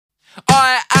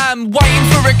man waiting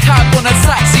for a cab on a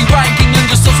taxi rank. England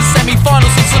just lost the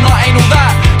semi-finals, so tonight ain't all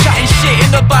that. Chatting shit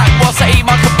in the back whilst I eat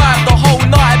my kebab. The whole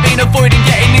night I've been avoiding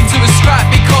getting into a scrap,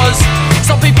 because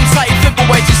some people take football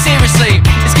way too seriously.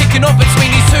 It's kicking off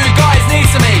between these two guys near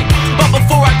to me, but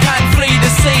before I can flee the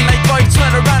scene, they both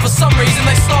turn around for some reason,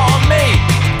 they start on me.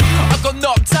 I got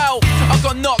knocked out, I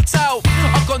got knocked out,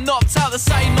 I got knocked out the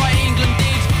same night England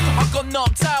did. I got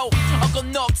knocked out, I got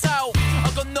knocked out,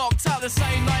 I got knocked out the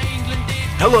same night England did.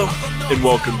 Hello, and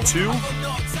welcome to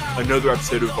another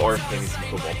episode of our Fantasy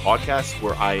Football Podcast,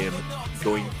 where I am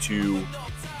going to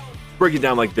break it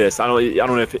down like this. I don't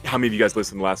know how many of you guys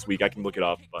listened last week. I can look it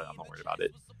up, but I'm not worried about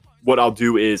it. What I'll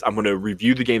do is I'm going to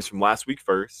review the games from last week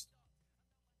first,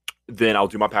 then I'll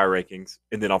do my power rankings,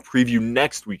 and then I'll preview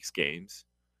next week's games,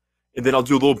 and then I'll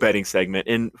do a little betting segment.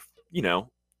 And, you know,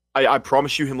 I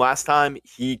promised you him last time.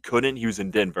 He couldn't. He was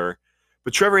in Denver.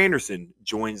 But Trevor Anderson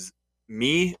joins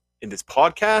me in this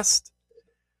podcast.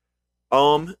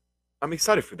 I'm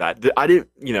excited for that. I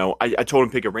told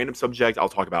him pick a random subject. I'll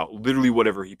talk about literally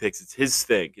whatever he picks. It's his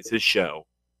thing. It's his show.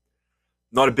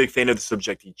 Not a big fan of the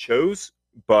subject he chose,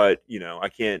 but, I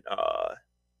can't,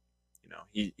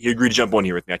 he agreed to jump on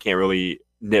here with me. I can't really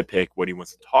nitpick what he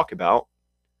wants to talk about.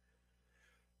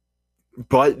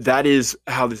 But that is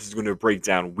how this is going to break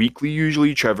down weekly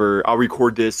usually. Trevor, I'll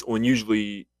record this on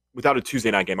usually, without a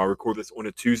Tuesday night game, I'll record this on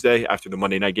a Tuesday after the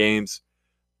Monday night games.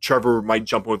 Trevor might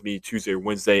jump on with me Tuesday or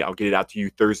Wednesday. I'll get it out to you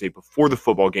Thursday before the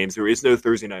football games. There is no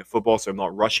Thursday night football, so I'm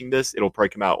not rushing this. It'll probably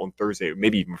come out on Thursday or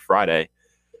maybe even Friday.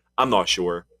 I'm not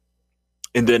sure.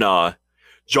 And then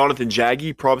Jonathan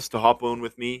Jaggy promised to hop on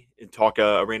with me and talk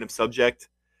a random subject.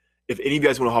 If any of you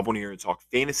guys want to hop on here and talk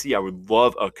fantasy, I would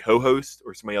love a co-host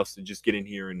or somebody else to just get in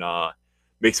here and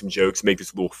make some jokes, make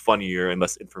this a little funnier and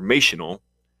less informational.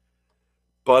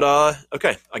 But,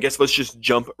 okay, I guess let's just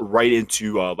jump right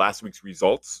into last week's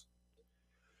results,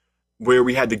 where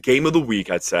we had the game of the week,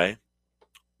 I'd say,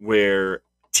 where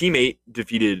Team 8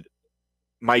 defeated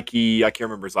Mikey, I can't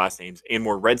remember his last names, and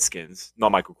more Redskins,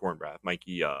 not Michael Kornbrath,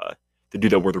 Mikey, the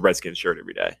dude that wore the Redskins shirt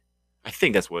every day. I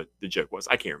think that's what the joke was.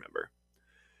 I can't remember.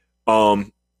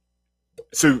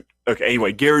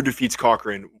 Anyway, Garrett defeats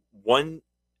Cochran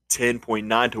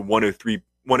 110.9 to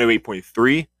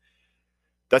 108.3.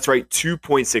 That's right,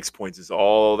 2.6 points is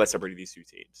all that separated these two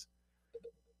teams.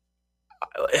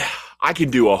 I could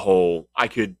do I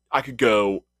could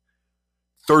go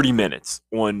 30 minutes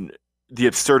on the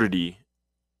absurdity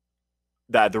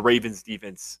that the Ravens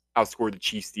defense outscored the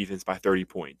Chiefs defense by 30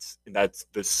 points. And that's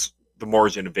the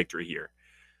margin of victory here.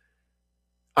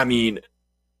 I mean,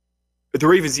 the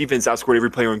Ravens defense outscored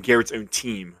every player on Garrett's own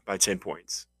team by 10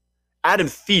 points. Adam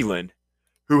Thielen,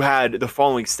 who had the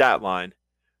following stat line,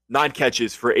 9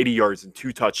 catches for 80 yards and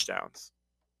 2 touchdowns,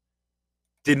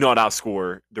 did not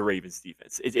outscore the Ravens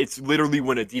defense. It's literally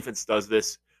when a defense does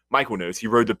this, Michael knows, he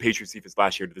rode the Patriots defense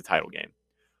last year to the title game.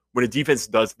 When a defense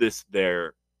does this,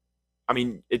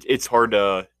 it's hard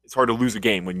to lose a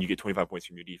game when you get 25 points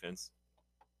from your defense.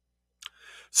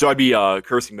 So I'd be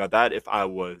cursing about that if I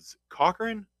was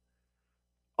Cochran.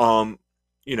 Other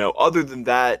than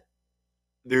that,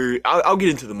 I'll get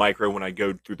into the micro when I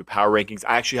go through the power rankings.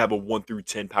 I actually have a 1 through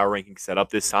 10 power ranking set up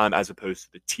this time, as opposed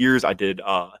to the tiers I did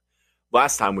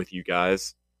last time with you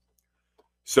guys.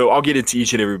 So I'll get into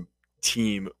each and every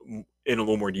team in a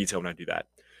little more detail when I do that.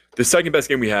 The second best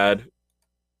game we had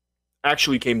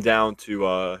actually came down to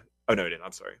the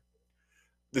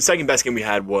second best game we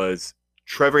had was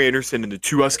Trevor Anderson and the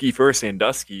Tuskegee for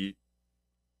Sandusky.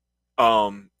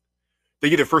 They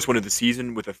get their first win of the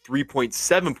season with a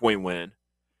 3.7 point win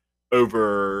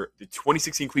over the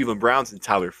 2016 Cleveland Browns and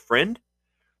Tyler Friend.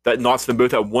 That knocks them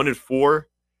both at 1-4,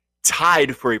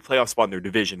 tied for a playoff spot in their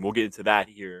division. We'll get into that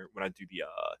here when I do the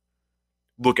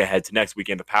look ahead to next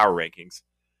weekend, the power rankings.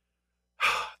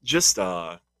 Just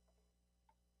some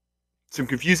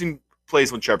confusing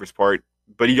plays on Trevor's part,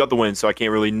 but he got the win, so I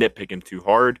can't really nitpick him too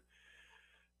hard.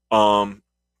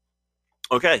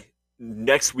 Okay.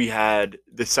 Next, we had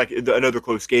another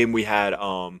close game. We had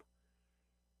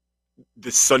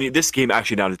this game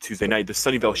actually down to Tuesday night. The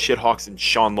Sunnyvale Shithawks and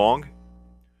Sean Long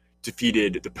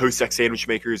defeated the Post-Tech Sandwich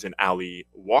Makers and Ali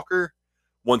Walker,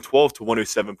 112 to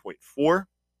 107.4.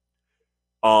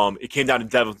 It came down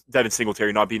to Devin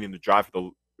Singletary not being in the game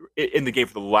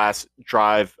for the last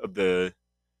drive of the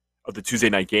Tuesday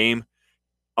night game.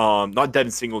 Not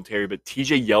Devin Singletary, but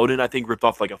TJ Yeldon, I think, ripped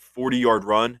off like a 40-yard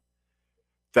run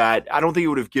that I don't think it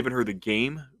would have given her the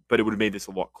game, but it would have made this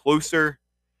a lot closer.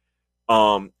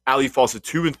 Ali falls to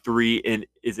 2-3 and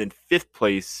is in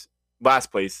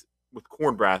last place with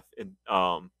Kornbrath in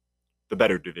the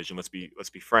better division. Let's be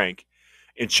frank.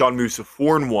 And Sean moves to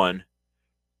 4-1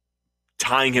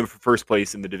 tying him for first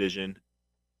place in the division.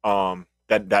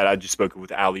 That I just spoke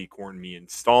with Ali, Korn, me, and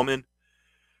Stallman,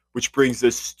 which brings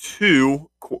us to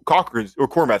Cochran's or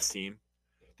Cormatt's team,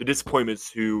 the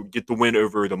Disappointments, who get the win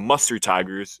over the Mustard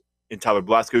Tigers and Tyler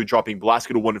Blasco, dropping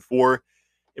Blasco to 1-4,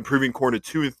 improving Korn to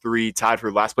 2-3, tied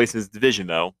for last place in his division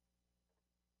though.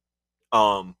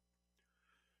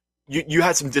 You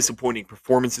had some disappointing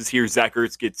performances here. Zach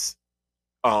Ertz gets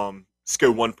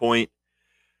scored 1 point.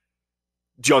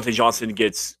 Deontay Johnson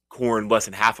gets Korn less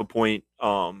than half a point.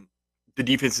 The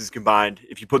defenses combined,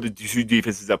 if you put the two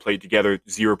defenses that played together,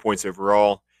 0 points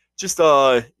overall. Just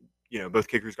both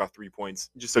kickers got 3 points.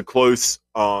 Just a close,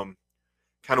 kind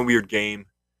of weird game.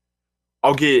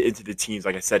 I'll get into the teams,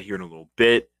 like I said, here in a little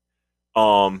bit.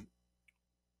 But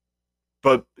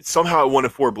somehow at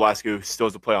 1-4, Blasco still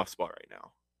has a playoff spot right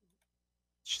now.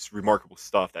 It's just remarkable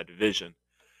stuff, that division.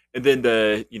 And then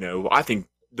I think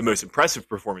the most impressive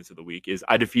performance of the week is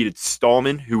I defeated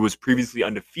Stallman, who was previously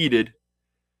undefeated,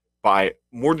 by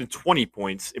more than 20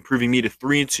 points, improving me to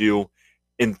 3-2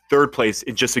 in third place,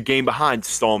 and just a game behind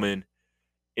Stallman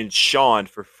and Sean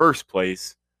for first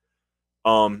place.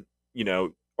 Our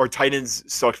tight ends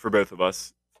sucked for both of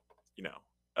us.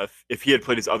 If he had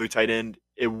played his other tight end,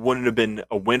 it wouldn't have been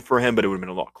a win for him, but it would have been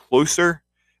a lot closer.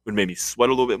 It would have made me sweat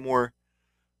a little bit more.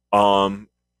 And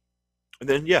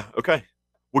then, okay.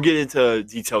 We'll get into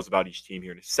details about each team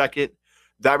here in a second.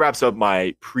 That wraps up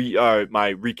my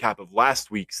my recap of last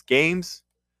week's games.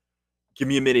 Give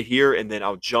me a minute here, and then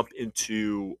I'll jump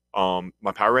into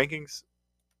my power rankings,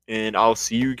 and I'll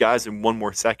see you guys in one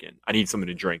more second. I need something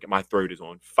to drink, and my throat is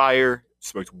on fire.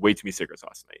 Smoked way too many cigarettes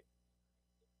last night.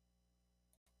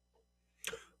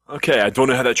 Okay, I don't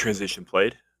know how that transition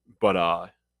played, but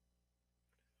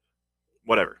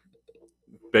whatever.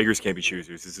 Beggars can't be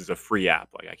choosers. This is a free app.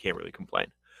 I can't really complain.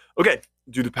 Okay,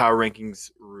 do the power rankings.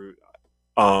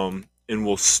 And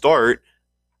we'll start.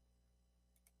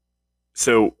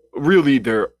 So really,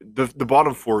 the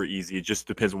bottom four are easy. It just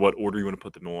depends on what order you want to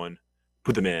put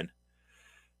them in.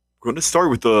 We're going to start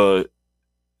with the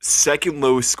second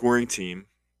lowest scoring team.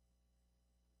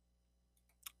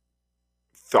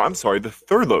 The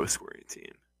third lowest scoring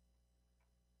team.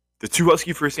 The two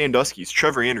Husky for Sandusky's,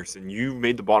 Trevor Anderson. You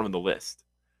made the bottom of the list.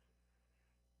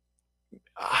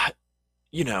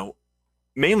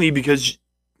 Mainly because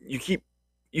you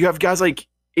have guys like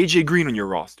AJ Green on your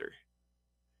roster.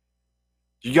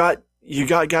 You got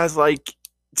guys like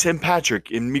Tim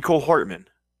Patrick and Mecole Hartman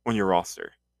on your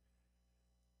roster.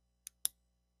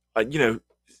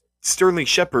 Sterling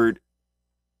Shepard.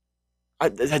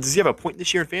 Does he have a point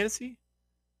this year in fantasy?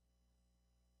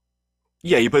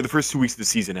 Yeah, he played the first 2 weeks of the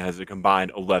season and has a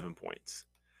combined 11 points.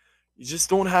 You just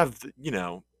don't have,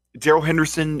 Darrell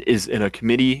Henderson is in a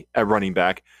committee at running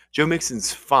back. Joe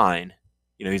Mixon's fine.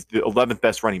 He's the 11th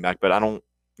best running back, but I don't,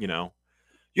 you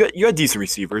had decent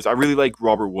receivers. I really like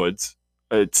Robert Woods.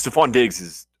 Stephon Diggs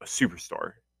is a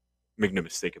superstar. Make no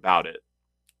mistake about it.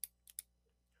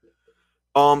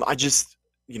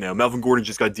 Melvin Gordon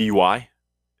just got DUI.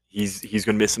 He's going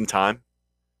to miss some time.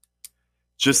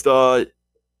 Just, there's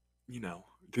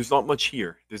not much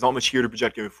here. There's not much here to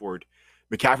project going forward.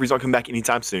 McCaffrey's not coming back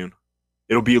anytime soon.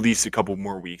 It'll be at least a couple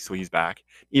more weeks till he's back.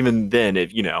 Even then,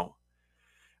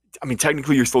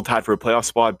 technically you're still tied for a playoff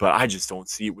spot, but I just don't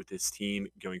see it with this team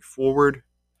going forward.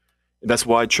 And that's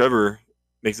why Trevor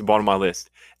makes the bottom of my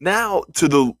list. Now to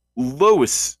the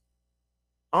lowest.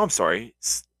 I'm sorry.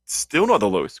 Still not the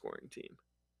lowest scoring team.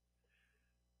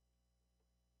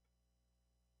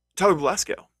 Tyler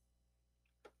Blasco.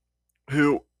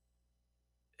 Who...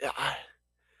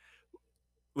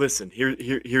 Listen,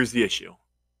 here's the issue.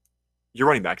 Your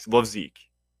running backs love Zeke.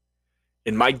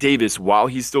 And Mike Davis, while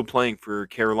he's still playing for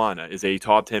Carolina, is a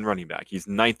top 10 running back. He's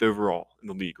 9th overall in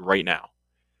the league right now.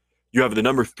 You have the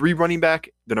number 3 running back,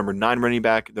 the number 9 running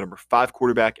back, the number 5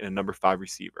 quarterback, and a number 5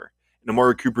 receiver. And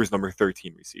Amari Cooper's number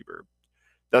 13 receiver.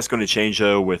 That's going to change,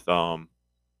 though, with the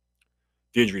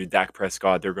injury to Dak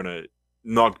Prescott. They're going to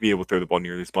not be able to throw the ball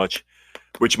nearly as much,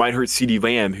 which might hurt CeeDee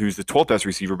Lamb, who's the 12th best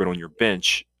receiver, but on your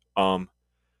bench. But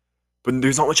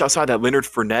there's not much outside that. Leonard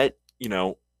Fournette,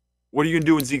 what are you going to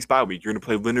do in Zeke's bye week? You're going to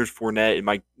play Leonard Fournette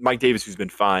and Mike Davis, who's been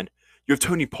fine. You have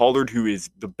Tony Pollard, who is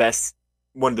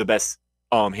one of the best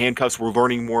handcuffs. We're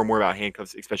learning more and more about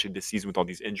handcuffs, especially this season with all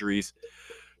these injuries.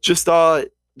 Just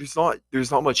there's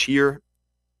not much here.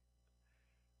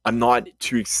 I'm not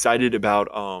too excited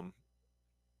about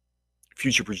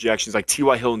future projections. Like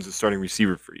T.Y. Hilton's a starting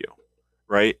receiver for you,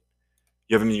 right?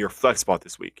 You have him in your flex spot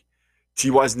this week.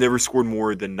 T.Y.'s never scored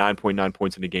more than 9.9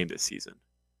 points in a game this season.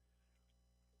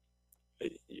 And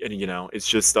it's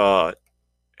just not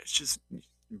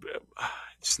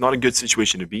a good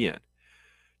situation to be in.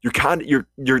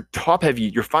 you're top heavy.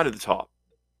 You're fine at the top.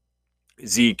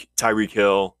 Zeke, Tyreek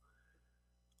Hill,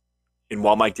 and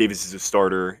while Mike Davis is a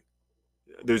starter,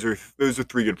 those are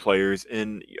three good players.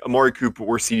 And Amari Cooper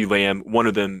or CeeDee Lamb, one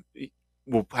of them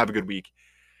will have a good week.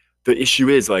 The issue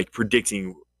is like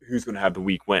predicting who's going to have the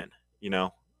week win. You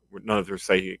know, none of them are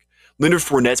psychic. Leonard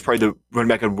Fournette's probably the running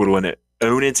back I would want to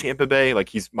own in Tampa Bay. Like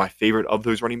he's my favorite of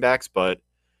those running backs, but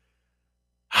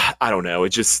I don't know. It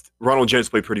just Ronald Jones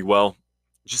played pretty well.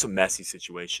 Just a messy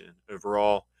situation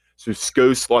overall. So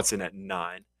Sko slots in at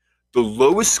 9. The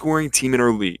lowest scoring team in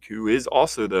our league, who is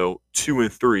also though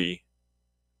 2-3,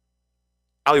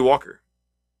 Ali Walker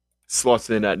slots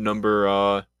in at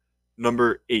number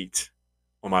 8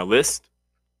 on my list.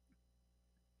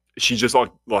 She just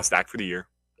lost Dak for the year.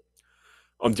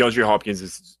 DeAndre Hopkins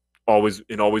is always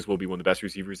will be one of the best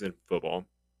receivers in football.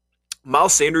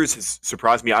 Miles Sanders has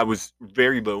surprised me. I was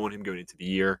very low on him going into the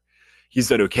year. He's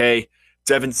done okay.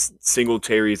 Devin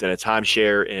Singletary is in a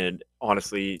timeshare, and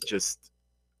honestly,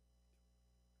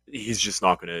 he's just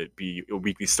not going to be a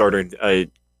weekly starter in a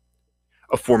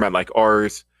format like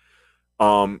ours.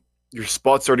 Your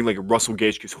spot starting like a Russell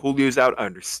Gage because Julio's out. I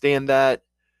understand that.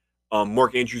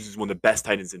 Mark Andrews is one of the best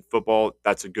tight ends in football.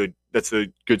 That's a good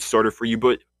starter for you.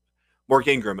 But Mark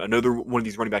Ingram, another one of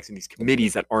these running backs in these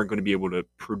committees that aren't going to be able to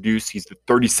produce. He's the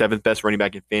 37th best running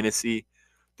back in fantasy.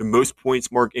 The most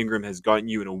points Mark Ingram has gotten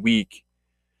you in a week.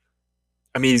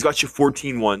 I mean, he's got you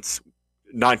 14 once,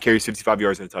 9 carries, 55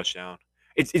 yards, and a touchdown.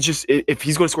 It's just if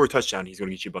he's going to score a touchdown, he's going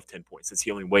to get you above 10 points. That's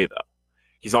the only way, though.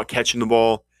 He's not catching the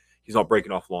ball. He's not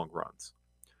breaking off long runs.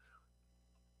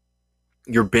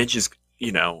 Your bench is,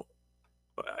 you're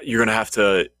gonna have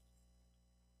to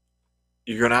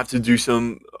do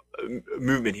some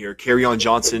movement here. Kerryon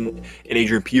Johnson and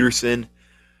Adrian Peterson.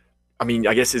 I mean,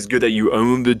 I guess it's good that you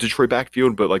own the Detroit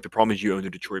backfield, but like the problem is you own the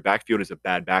Detroit backfield as a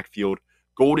bad backfield.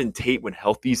 Golden Tate, when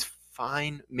healthy, is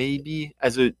fine, maybe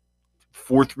as a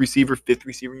 4th receiver, 5th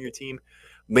receiver in your team.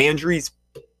 Landry's,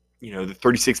 the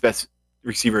 36th best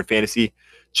receiver in fantasy.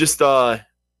 You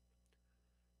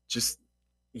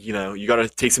got to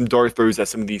take some dart throws at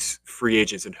some of these free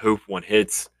agents and hope one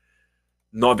hits.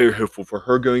 Not very hopeful for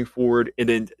her going forward. And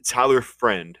then Tyler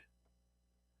Friend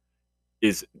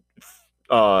is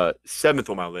 7th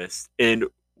on my list. And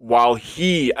while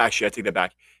I take that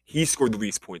back, he scored the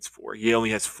least points for. He only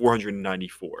has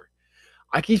 494.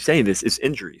 I keep saying this, it's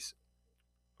injuries.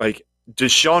 Like,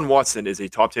 Deshaun Watson is a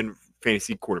top 10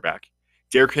 fantasy quarterback.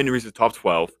 Derrick Henry is a top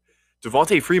 12.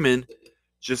 Devontae Freeman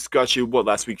just got you,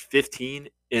 last week, 15.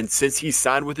 And since he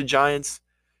signed with the Giants,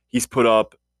 he's put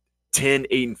up 10,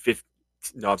 8, and 15.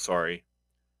 No, I'm sorry.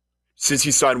 Since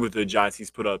he signed with the Giants,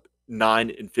 he's put up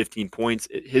 9 and 15 points.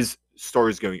 His star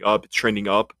is going up, trending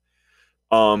up.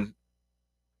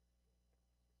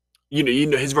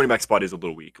 His running back spot is a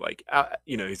little weak. Like,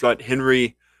 he's got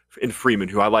Henry and Freeman,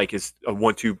 who I like is a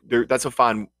 1-2. That's a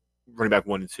fine running back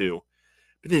 1 and 2.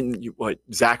 But then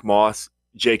Zach Moss,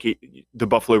 J.K., the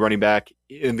Buffalo running back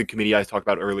in the committee I talked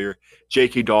about earlier,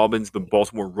 J.K. Dobbins, the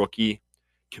Baltimore rookie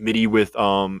committee with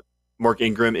Mark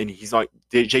Ingram, and he's not.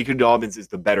 J.K. Dobbins is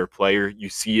the better player. You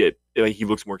see it; he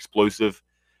looks more explosive,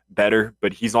 better,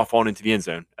 but he's not falling into the end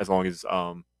zone as long as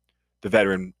the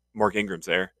veteran Mark Ingram's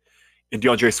there. And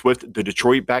DeAndre Swift, the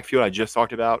Detroit backfield I just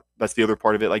talked about, that's the other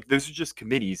part of it. Like, those are just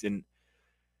committees, and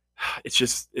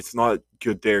it's not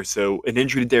good there. So an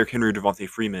injury to Derrick Henry or Devontae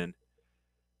Freeman,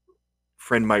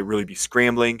 Friend might really be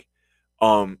scrambling.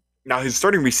 Now his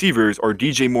starting receivers are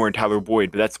DJ Moore and Tyler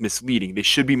Boyd, but that's misleading. They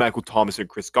should be Michael Thomas and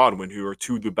Chris Godwin, who are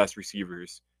 2 of the best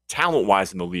receivers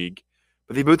talent-wise in the league,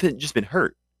 but they both have just been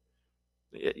hurt.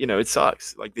 It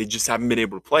sucks. Like, they just haven't been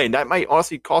able to play, and that might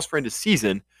honestly cost Friend a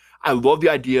season. I love the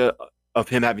idea of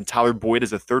him having Tyler Boyd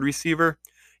as a 3rd receiver,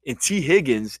 and T.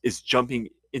 Higgins is jumping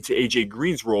into A.J.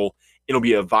 Green's role. It'll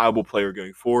be a viable player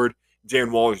going forward.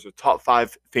 Darren Waller is a top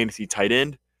 5 fantasy tight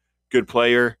end. Good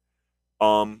player.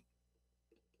 And,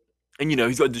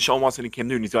 he's got Deshaun Watson and Cam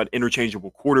Newton. He's got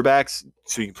interchangeable quarterbacks,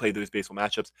 so you can play those based on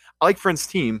matchups. I like Friend's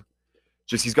team.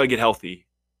 Just he's got to get healthy,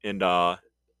 and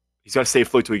he's got to stay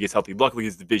afloat till he gets healthy. Luckily,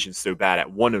 his division's so bad at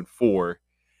 1-4.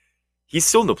 He's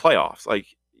still in the playoffs. Like,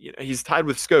 he's tied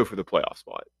with Sko for the playoff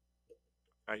spot.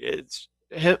 It's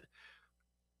him.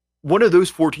 One of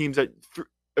those 4 teams the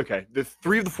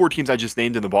 3 of the 4 teams I just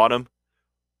named in the bottom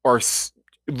are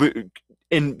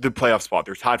in the playoff spot.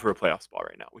 They're tied for a playoff spot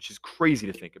right now, which is crazy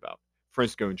to think about.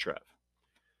 Francisco and Trev.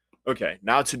 Okay,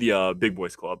 now to the Big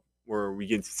Boys Club, where we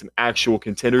get into some actual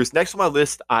contenders. Next on my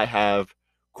list, I have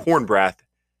Cornbrath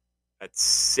at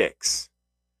 6.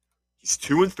 He's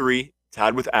 2-3,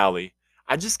 tied with Allie.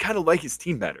 I just kind of like his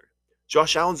team better.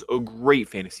 Josh Allen's a great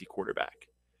fantasy quarterback.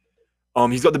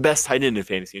 He's got the best tight end in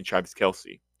fantasy in Travis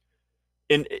Kelce.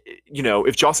 And,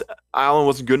 if Josh Allen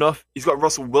wasn't good enough, he's got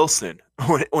Russell Wilson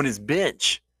on his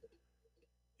bench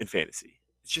in fantasy.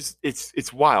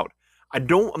 It's wild. I'm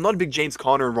not a big James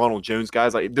Conner and Ronald Jones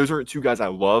guys. Like, those aren't two guys I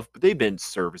love, but they've been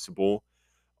serviceable.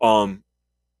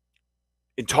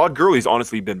 And Todd Gurley's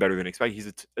honestly been better than expected.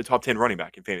 He's a top 10 running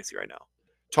back in fantasy right now.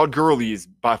 Todd Gurley is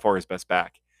by far his best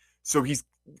back. So he's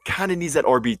kind of needs that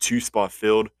RB2 spot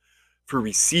filled. For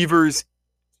receivers,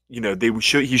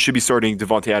 he should be starting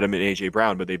Devontae Adams and A.J.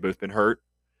 Brown, but they've both been hurt.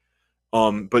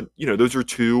 But those are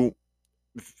two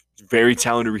very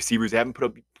talented receivers. They haven't put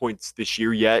up points this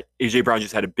year yet. A.J. Brown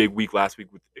just had a big week last week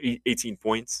with 18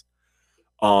 points.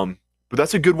 But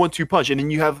that's a good 1-2 punch. And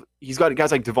then he's got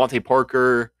guys like Devontae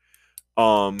Parker.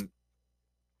 And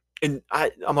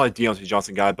I'm not a Deontay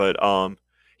Johnson guy, but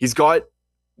he's got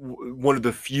one of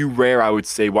the few rare, I would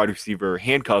say, wide receiver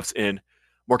handcuffs in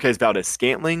Marquez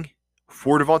Valdes-Scantling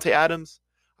for Devontae Adams.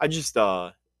 I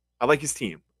like his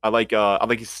team. I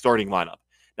like his starting lineup.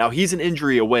 Now he's an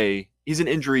injury away. He's an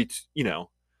injury. The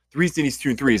reason he's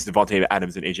 2-3 is Devontae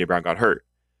Adams and AJ Brown got hurt.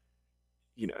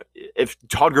 If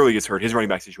Todd Gurley gets hurt, his running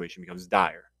back situation becomes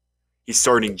dire. He's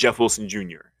starting Jeff Wilson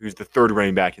Jr., who's the third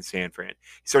running back in San Fran.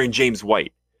 He's starting James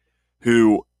White,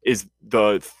 who is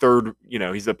the third.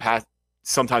 He's a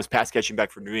sometimes pass catching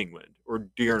back for New England, or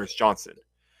Dearness Johnson.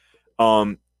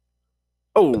 Okay.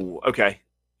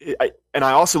 I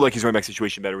also like his running back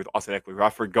situation better with Austin Eckler, who I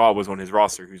forgot was on his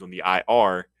roster, who's on the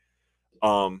IR.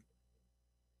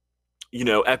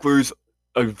 Eckler's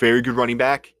a very good running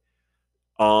back.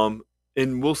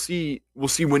 And we'll see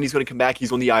when he's going to come back.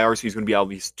 He's on the IR, so he's going to be out at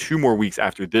least 2 more weeks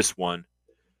after this one.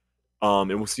 And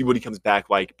we'll see what he comes back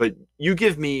like. But you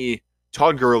give me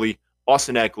Todd Gurley,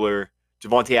 Austin Eckler,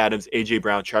 Devontae Adams, A.J.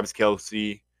 Brown, Travis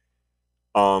Kelce,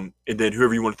 and then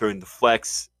whoever you want to throw in the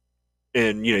flex.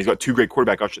 And, he's got 2 great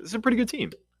quarterback options. It's a pretty good team.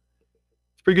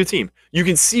 It's a pretty good team. You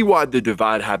can see why the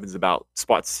divide happens about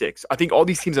spot 6. I think all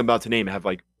these teams I'm about to name have,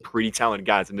 pretty talented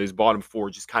guys, and those bottom 4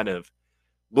 just kind of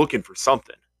looking for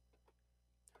something.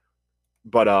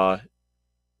 But I'll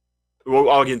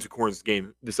get into Corn's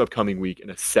game this upcoming week in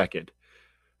a second.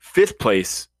 5th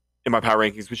place in my power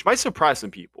rankings, which might surprise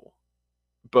some people,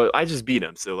 but I just beat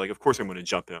him, so of course I'm going to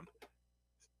jump him.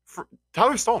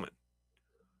 Tyler Stallman,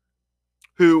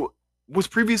 who was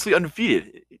previously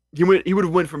undefeated. He would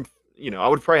have went from I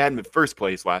would probably had him at 1st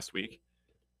place last week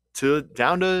to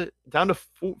down to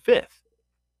 5th.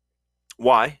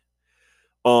 Why?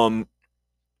 Well,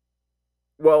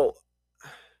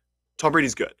 Tom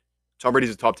Brady's good. Tom Brady's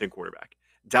a top 10 quarterback.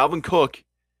 Dalvin Cook,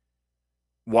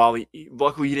 while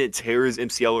luckily he didn't tear his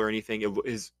MCL or anything,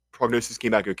 his prognosis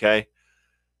came back okay.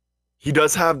 He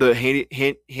does have the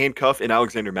handcuff in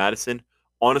Alexander Mattison.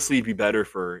 Honestly, it'd be better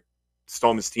for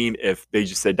Stallman's team if they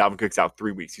just said Dalvin Cook's out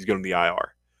 3 weeks. He's going to the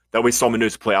IR. That way Stallman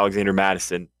knows to play Alexander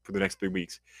Mattison for the next 3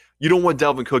 weeks. You don't want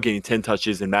Dalvin Cook getting 10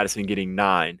 touches and Mattison getting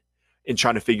 9 and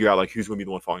trying to figure out who's going to be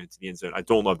the one falling into the end zone. I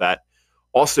don't love that.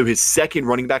 Also, his second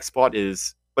running back spot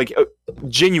is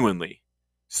genuinely,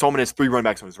 Stallman has 3 running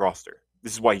backs on his roster.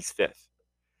 This is why he's 5th.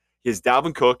 He has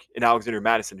Dalvin Cook and Alexander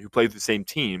Mattison, who play for the same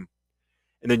team,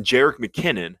 and then Jerick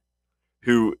McKinnon,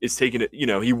 who is taking it.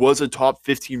 He was a top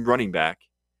 15 running back,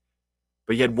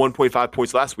 but he had 1.5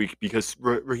 points last week because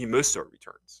Raheem Mostert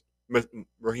returns.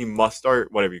 Raheem Mostert,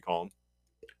 whatever you call him,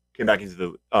 came back into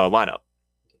the lineup.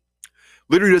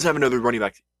 Literally doesn't have another running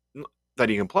back that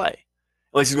he can play,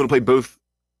 unless he's going to play both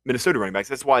Minnesota running backs.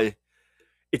 That's why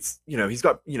it's he's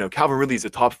got Calvin Ridley is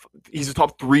he's a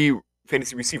top 3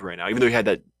 fantasy receiver right now, even though he had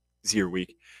that 0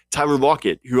 week. Tyler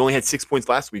Lockett, who only had 6 points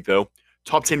last week though,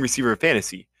 top 10 receiver in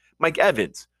fantasy. Mike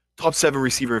Evans, top 7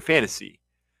 receiver in fantasy.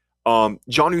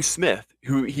 Jonnu Smith,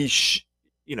 who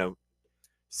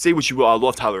say what you will, I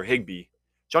love Tyler Higbee.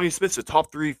 Jonnu Smith's a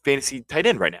top 3 fantasy tight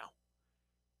end right now.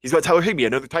 He's got Tyler Higbee,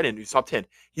 another tight end who's top 10.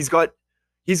 He's got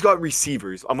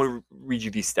receivers. I'm going to read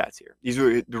you these stats here. These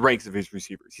are the ranks of his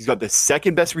receivers. He's got the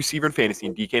 2nd best receiver in fantasy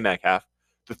in DK Metcalf,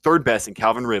 the 3rd best in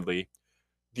Calvin Ridley,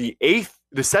 the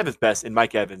 7th best in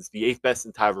Mike Evans, the 8th best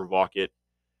in Tyler Lockett.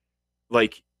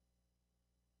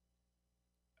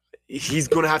 He's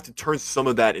going to have to turn some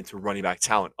of that into running back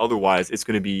talent. Otherwise, it's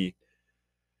going to be,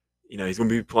 he's going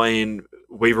to be playing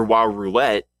waiver wire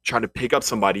roulette, trying to pick up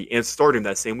somebody and start him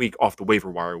that same week off the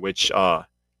waiver wire, which,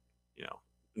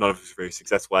 none of us are very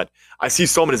successful at. I see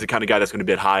Stallman as the kind of guy that's going to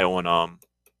bid high on,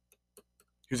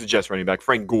 who's the Jets running back?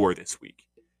 Frank Gore this week.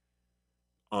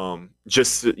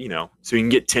 Just, so he can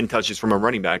get 10 touches from a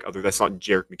running back, other that's not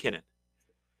Jerick McKinnon.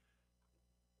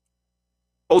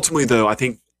 Ultimately, though, I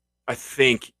think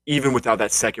even without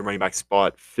that second running back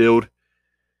spot filled,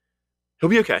 he'll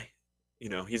be okay.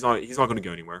 he's not going to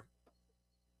go anywhere.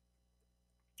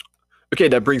 Okay,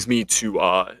 that brings me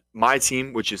to my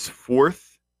team, which is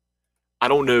fourth. I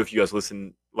don't know if you guys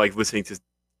listening to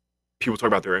people talk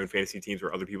about their own fantasy teams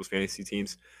or other people's fantasy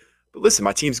teams. But listen,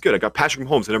 my team's good. I got Patrick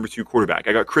Mahomes, the number 2 quarterback.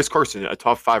 I got Chris Carson, a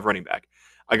top 5 running back.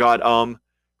 I got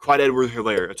Clyde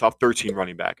Edwards-Helaire, a top 13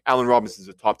 running back. Allen Robinson's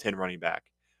a top 10 running back.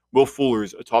 Will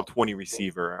Fuller's a top 20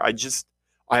 receiver. I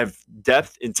have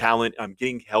depth and talent. I'm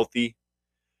getting healthy.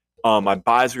 My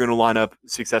buys are going to line up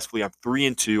successfully. I'm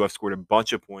 3-2. I've scored a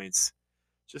bunch of points.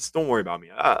 Just don't worry about me.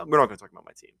 We're not going to talk about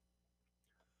my team.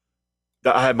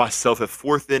 I have myself at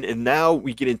fourth in, and now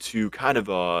we get into kind of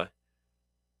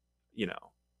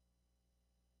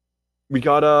we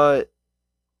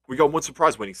got one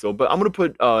surprise winning still, but I'm gonna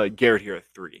put Garrett here at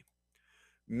 3,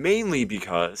 mainly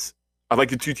because I like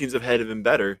the 2 teams ahead of him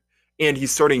better, and he's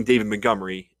starting David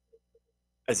Montgomery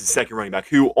as his second running back,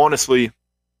 who honestly,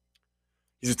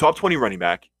 he's a top 20 running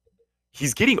back.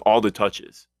 He's getting all the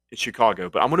touches in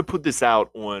Chicago, but I'm gonna put this out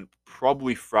on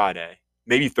probably Friday,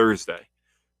 maybe Thursday.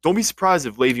 Don't be surprised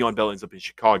if Le'Veon Bell ends up in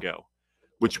Chicago,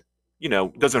 which,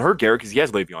 doesn't hurt Garrett because he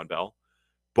has Le'Veon Bell,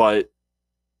 but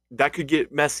that could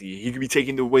get messy. He could be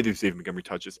taking away those David Montgomery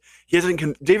touches.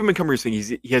 David Montgomery is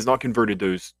saying he has not converted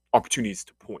those opportunities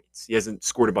to points. He hasn't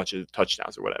scored a bunch of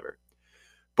touchdowns or whatever.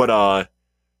 But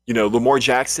Lamar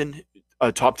Jackson,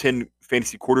 a top 10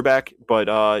 fantasy quarterback,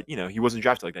 but he wasn't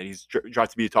drafted like that. He's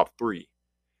drafted to be a top 3,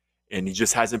 and he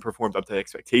just hasn't performed up to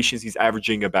expectations. He's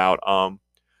averaging about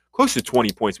close to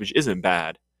 20 points, which isn't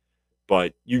bad,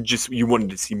 but you wanted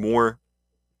to see more.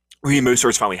 Raheem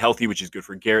Mostert's finally healthy, which is good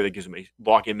for Garrett. That gives him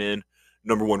lock him in,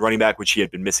 number 1 running back, which he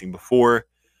had been missing before.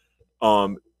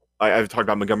 I've talked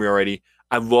about Montgomery already.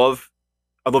 I love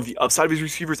the upside of his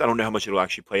receivers. I don't know how much it'll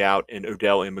actually play out in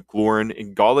Odell and McLaurin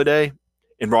and Galladay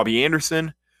and Robbie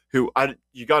Anderson, you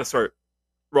got to start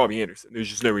Robbie Anderson. There's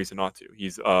just no reason not to.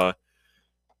 He's I'll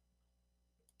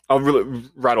really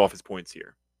rattle off his points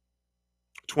here.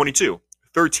 22,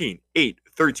 13, 8,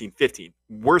 13, 15.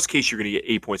 Worst case, you're going to get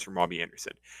 8 points from Robbie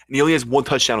Anderson. And he only has 1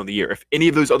 touchdown on the year. If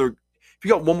you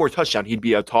got 1 more touchdown, he'd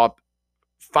be a top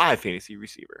 5 fantasy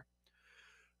receiver.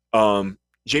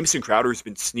 Jameson Crowder's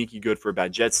been sneaky good for a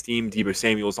bad Jets team. Deebo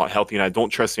Samuel's not healthy, and I don't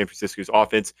trust San Francisco's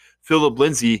offense. Phillip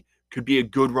Lindsay could be a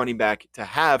good running back to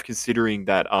have, considering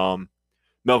that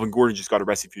Melvin Gordon just got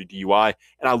arrested for DUI.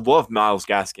 And I love Myles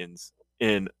Gaskins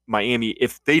in Miami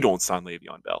if they don't sign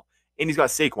Le'Veon Bell. And he's got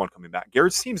Saquon coming back.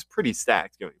 Garrett seems pretty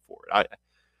stacked going forward.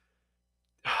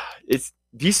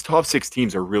 These top 6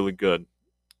 teams are really good.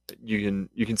 You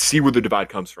can see where the divide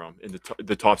comes from in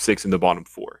the top 6 and the bottom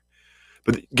 4.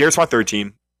 But Garrett's my third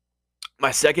team.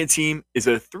 My second team is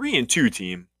a 3-2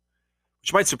 team,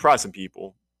 which might surprise some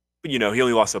people. But he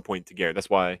only lost a point to Garrett.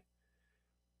 That's why,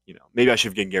 maybe I should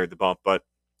have given Garrett the bump. But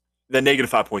the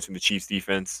 -5 points from the Chiefs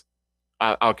defense,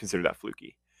 I'll consider that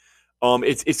fluky.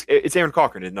 It's Aaron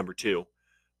Cochran at number 2.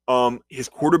 His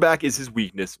quarterback is his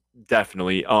weakness,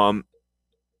 definitely. Ben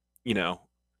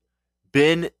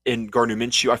and Gardner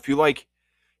Minshew, I feel like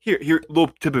here, little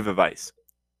tip of advice.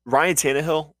 Ryan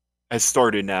Tannehill has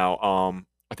started now,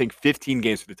 I think 15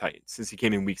 games for the Titans since he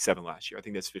came in week 7 last year. I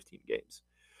think that's 15 games.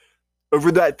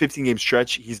 Over that 15-game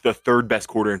stretch, he's the 3rd best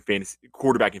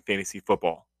quarterback in fantasy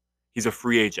football. He's a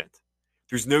free agent.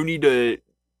 There's no need to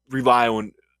rely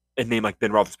on a name like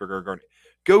Ben Roethlisberger or Gardner.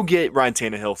 Go get Ryan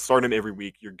Tannehill. Start him every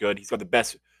week. You're good. He's got the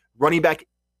best running back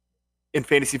in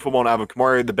fantasy football in Alvin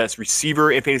Kamara, the best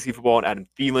receiver in fantasy football in Adam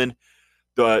Thielen,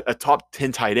 a top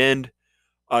 10 tight end,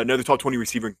 another top 20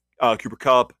 receiver in Cooper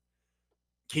Kupp.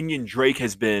 Kenyon Drake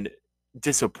has been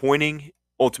disappointing.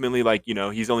 Ultimately,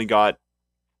 he's only got,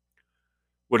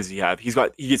 what does he have? He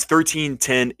gets 13,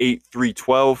 10, 8, 3,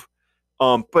 12.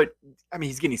 But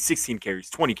he's getting 16 carries,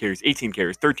 20 carries, 18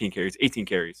 carries, 13 carries, 18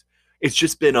 carries. It's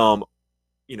just been,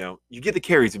 you get the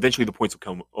carries, eventually the points will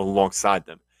come alongside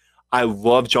them. I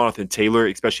love Jonathan Taylor,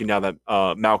 especially now that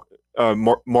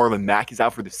Marlon Mack is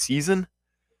out for the season.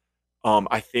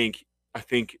 I think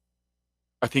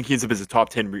he ends up as a top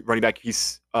 10 running back.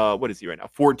 He's what is he right now?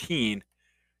 14th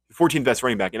best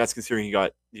running back, and that's considering he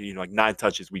got 9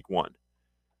 touches week 1,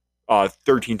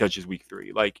 13 touches week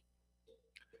 3.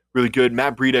 Really good.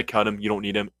 Matt Breida, cut him. You don't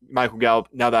need him. Michael Gallup,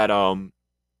 now that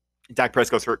Dak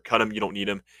Prescott's hurt, cut him. You don't need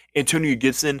him. Antonio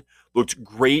Gibson looked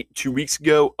great 2 weeks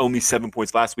ago. Only 7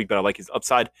 points last week, but I like his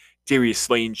upside. Darius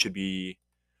Slayton should be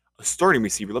a starting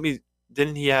receiver.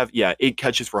 Didn't he have 8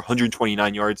 catches for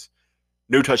 129 yards?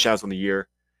 No touchdowns on the year.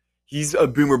 He's a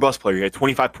boomer bust player. He had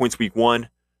 25 points week 1,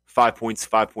 5 points,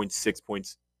 5 points, 6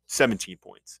 points, 17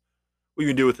 points. What you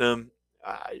can do with him?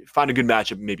 Find a good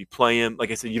matchup, maybe play him. Like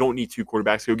I said, you don't need 2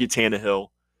 quarterbacks. Go get Tannehill.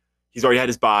 He's already had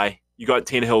his bye. You got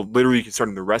Tannehill literally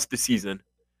starting the rest of the season.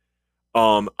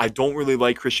 I don't really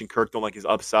like Christian Kirk. Don't like his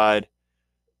upside.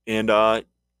 And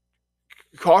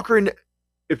Cochran,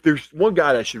 if there's one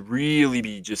guy that should really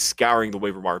be just scouring the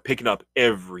waiver wire, picking up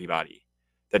everybody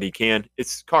that he can,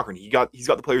 it's Cochran. He's got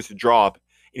the players to drop, and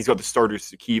he's got the starters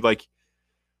to keep. Like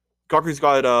Cochran's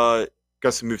got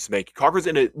some moves to make. Cochran's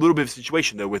in a little bit of a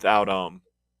situation though without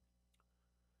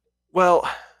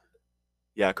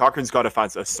Cochran's got to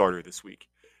find a starter this week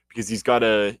because he's got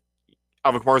Alvin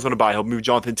Kamara's on a bye. He'll move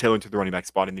Jonathan Taylor into the running back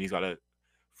spot, and then he's got a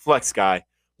flex guy.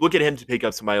 Look at him to pick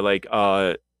up somebody like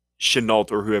Chenault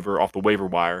or whoever off the waiver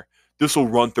wire. This will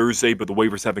run Thursday, but the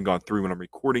waivers haven't gone through when I'm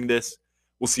recording this.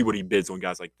 We'll see what he bids on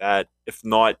guys like that. If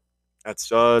not,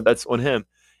 that's on him.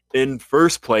 In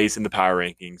first place in the power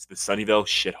rankings, the Sunnyvale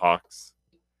Shithawks.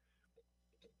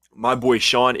 My boy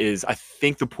Sean is, I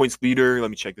think, the points leader.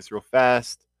 Let me check this real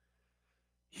fast.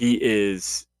 He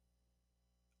is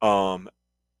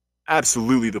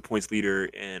absolutely the points leader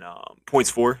in points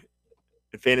for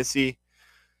in fantasy.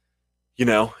 You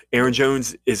know, Aaron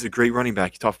Jones is a great running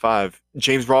back, top 5.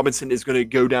 James Robinson is going to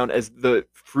go down as the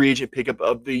free agent pickup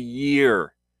of the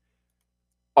year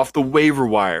off the waiver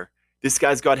wire. This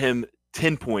guy's got him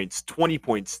 10 points, 20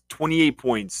 points, 28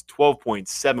 points, 12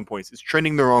 points, 7 points. It's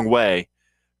trending the wrong way,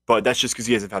 but that's just because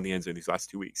he hasn't found the end zone these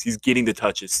last 2 weeks. He's getting the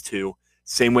touches too.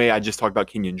 Same way I just talked about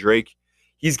Kenyon Drake.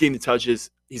 He's getting the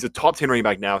touches. He's a top 10 running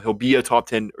back now. He'll be a top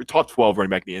 10 or top 12 running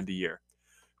back at the end of the year.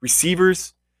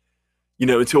 Receivers, you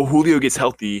know, until Julio gets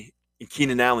healthy and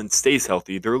Keenan Allen stays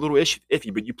healthy, they're a little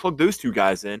iffy, but you plug those two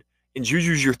guys in, and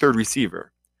Juju's your third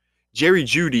receiver. Jerry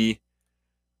Jeudy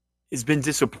has been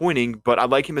disappointing, but I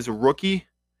like him as a rookie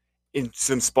in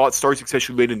some spot starts,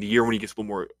 especially late in the year when he gets a little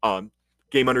more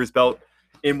game under his belt.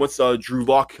 And once Drew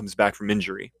Lock comes back from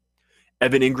injury.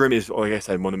 Evan Ingram is, like I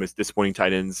said, one of the most disappointing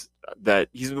tight ends. That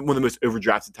he's one of the most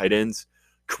overdrafted tight ends.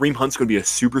 Kareem Hunt's going to be a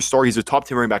superstar. He's a top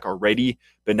 10 running back already,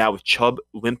 but now with Chubb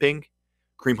limping,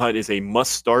 Kareem Hunt is a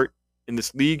must start in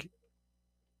this league.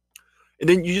 And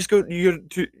then you go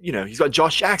to, you know, he's got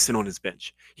Josh Jackson on his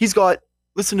bench. He's got,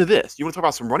 listen to this. You want to talk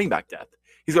about some running back depth?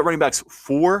 He's got running backs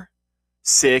 4,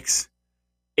 6,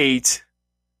 8,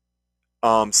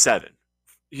 7.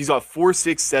 He's got 4,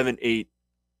 6, 7, 8,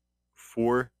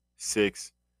 4,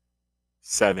 6,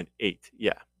 7, 8.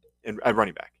 Yeah. And at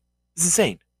running back. It's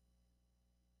insane.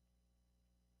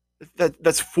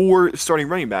 That's 4 starting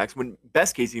running backs when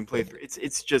best case he can play 3.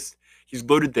 It's just he's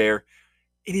loaded there.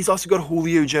 And he's also got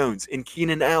Julio Jones and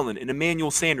Keenan Allen and Emmanuel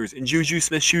Sanders and Juju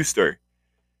Smith-Schuster.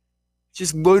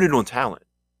 Just loaded on talent.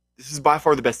 This is by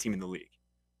far the best team in the league.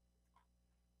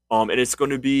 And it's going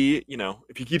to be, you know,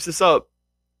 if he keeps this up,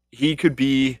 he could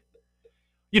be,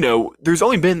 you know, there's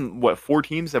only been, 4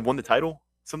 teams that have won the title?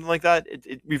 Something like that.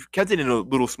 We've kept it in a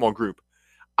little small group.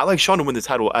 I like Sean to win the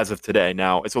title as of today.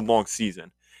 Now, it's a long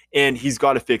season. And he's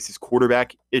got to fix his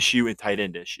quarterback issue and tight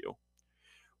end issue.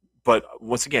 But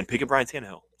once again, pick up Ryan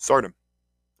Tannehill. Start him.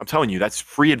 I'm telling you, that's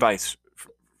free advice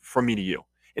from me to you.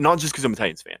 And not just because I'm a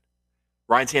Titans fan.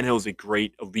 Ryan Tannehill is a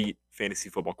great, elite fantasy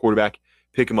football quarterback.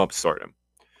 Pick him up, start him.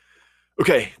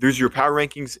 Okay, there's your power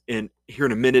rankings. And here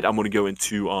in a minute, I'm going to go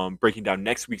into breaking down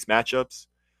next week's matchups.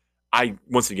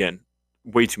 Once again,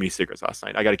 way too many cigarettes last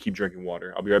night. I got to keep drinking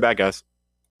water. I'll be right back, guys.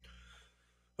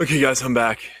 Okay, guys, I'm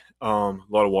back. A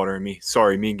lot of water in me.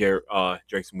 Sorry, me and Garrett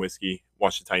drank some whiskey,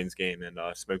 watched the Titans game, and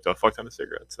smoked a fuck ton of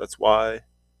cigarettes. That's why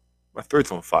my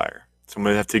throat's on fire. So I'm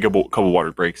going to have to take a couple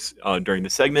water breaks during the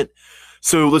segment.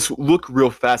 So let's look real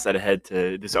fast ahead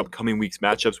to this upcoming week's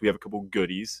matchups. We have a couple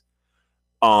goodies.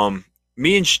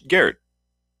 Me and Garrett,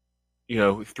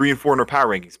 3 and 4 in our power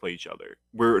rankings play each other.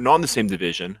 We're not in the same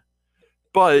division,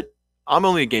 but I'm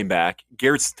only a game back.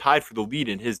 Garrett's tied for the lead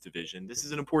in his division. This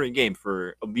is an important game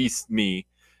for at least me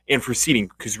and for seeding,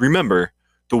 because remember,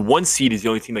 the 1 seed is the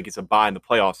only team that gets a bye in the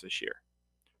playoffs this year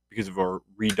because of our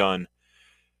redone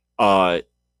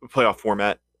playoff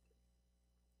format.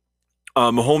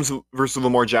 Mahomes versus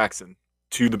Lamar Jackson,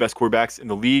 2 of the best quarterbacks in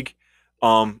the league.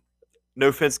 No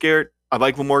offense, Garrett. I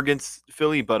like Lamar against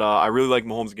Philly, but I really like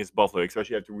Mahomes against Buffalo,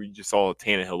 especially after we just saw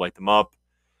Tannehill light them up.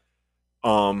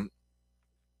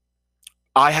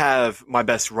 I have my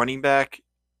best running back,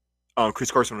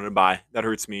 Chris Carson, on a bye. That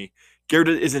hurts me. Garrett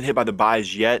isn't hit by the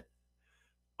byes yet.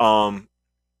 And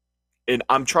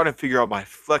I'm trying to figure out my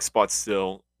flex spot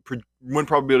still. Win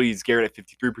probability is Garrett at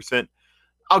 53%.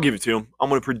 I'll give it to him. I'm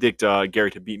going to predict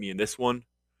Garrett to beat me in this one.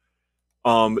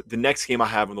 The next game I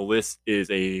have on the list is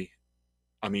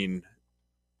not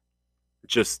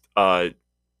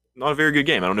a very good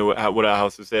game. I don't know what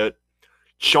else to say it.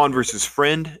 Sean versus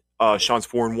Friend. Sean's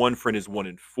 4-1. Friend is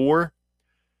 1-4.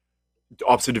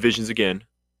 Opposite divisions again.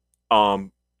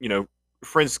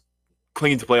 Friends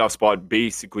clinging to playoff spot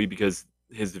basically because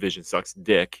his division sucks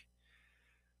dick.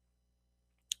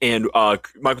 And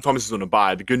Michael Thomas is on a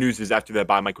bye. The good news is after that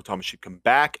bye, Michael Thomas should come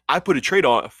back. I put a trade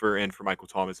offer in for Michael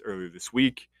Thomas earlier this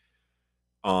week.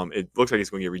 It looks like it's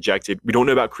going to get rejected. We don't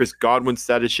know about Chris Godwin's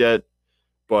status yet,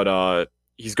 but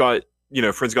he's got,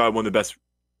 Friends got one of the best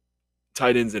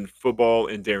tight ends in football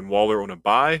in Darren Waller on a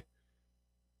bye.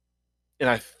 And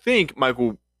I think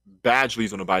Michael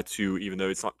Badgley's on a bye too, even though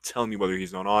it's not telling me whether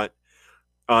he's or not.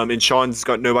 And Sean's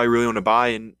got nobody really on a bye,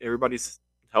 and everybody's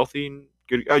healthy and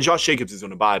good. Josh Jacobs is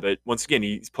on a bye, but once again,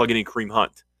 he's plugging in Kareem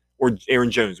Hunt or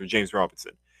Aaron Jones or James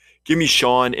Robinson. Give me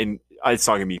Sean, and it's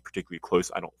not going to be particularly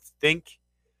close, I don't think.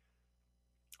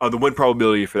 The win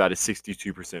probability for that is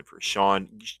 62% for Sean.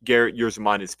 Garrett, yours and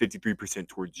mine is 53%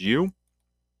 towards you.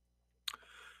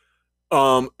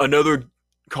 Another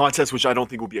contest, which I don't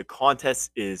think will be a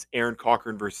contest, is Aaron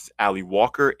Cochran versus Ali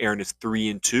Walker. Aaron is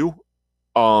 3-2.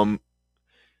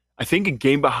 I think a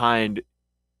game behind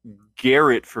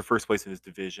Garrett for first place in his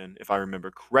division, if I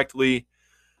remember correctly.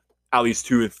 Ali's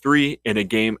 2-3, and a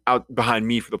game out behind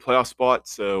me for the playoff spot.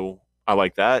 So I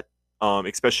like that,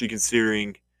 especially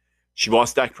considering she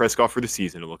lost Dak Prescott for the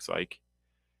season, it looks like.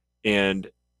 And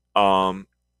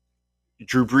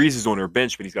Drew Brees is on her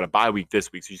bench, but he's got a bye week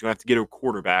this week, so she's going to have to get a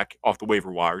quarterback off the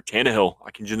waiver wire. Tannehill.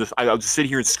 I'll just sit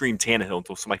here and scream Tannehill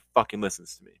until somebody fucking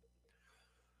listens to me.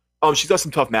 She's got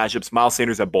some tough matchups. Miles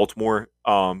Sanders at Baltimore.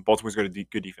 Baltimore's got a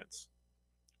good defense.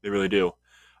 They really do.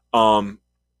 DeAndre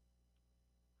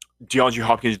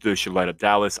Hopkins, though, should light up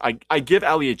Dallas. I give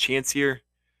Ali a chance here.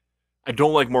 I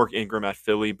don't like Mark Ingram at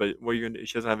Philly, but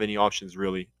she doesn't have any options,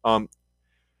 really.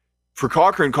 For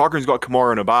Cochran's got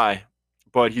Kamara on a bye,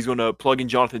 but he's going to plug in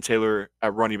Jonathan Taylor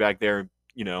at running back there.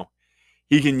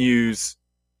 He can use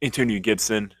Antonio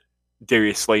Gibson,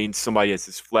 Darius Slayton, somebody as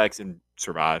his flex, and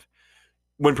survive.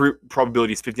 Win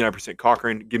probability is 59%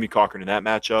 Cochran. Give me Cochran in that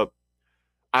matchup.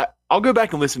 I'll go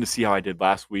back and listen to see how I did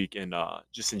last week and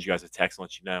just send you guys a text and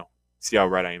let you know. See how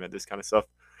right I am at this kind of stuff.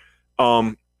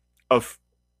 A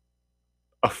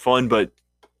fun but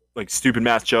stupid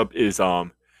matchup is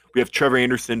we have Trevor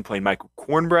Anderson playing Michael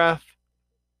Cornbrath.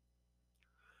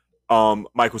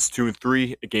 Michael's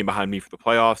 2-3, a game behind me for the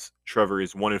playoffs. Trevor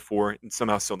is 1-4 and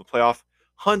somehow still in the playoff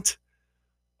hunt.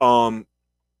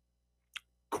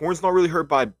 Corn's not really hurt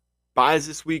by buys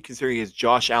this week, considering he has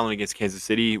Josh Allen against Kansas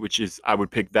City, which is I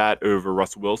would pick that over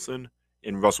Russell Wilson,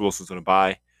 and Russell Wilson's going to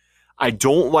buy. I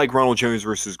don't like Ronald Jones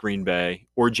versus Green Bay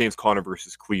or James Conner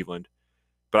versus Cleveland,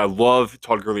 but I love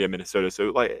Todd Gurley at Minnesota.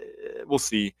 So we'll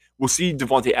see. We'll see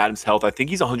Devontae Adams' health. I think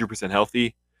he's 100%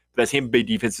 healthy, but that Tampa Bay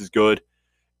defense is good.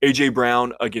 A.J.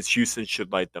 Brown against Houston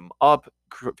should light them up.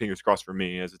 Fingers crossed for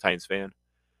me as a Titans fan.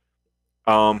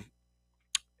 And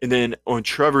then on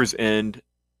Trevor's end,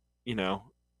 he's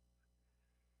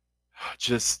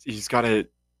got to,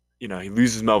 he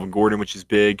loses Melvin Gordon, which is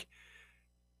big.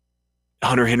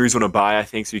 Hunter Henry's on a bye, I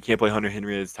think, so you can't play Hunter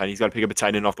Henry as tight end. He's got to pick up a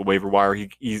tight end off the waiver wire.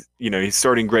 He's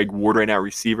starting Greg Ward right now,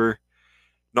 receiver.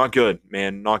 Not good,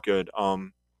 man, not good.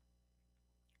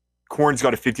 Corn's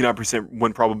got a 59%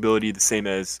 win probability, the same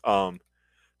as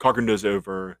Cochran does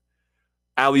over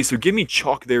Ali. So give me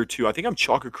chalk there too. I think I'm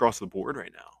chalk across the board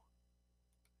right now.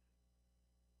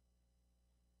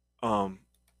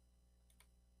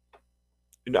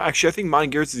 Actually, I think mine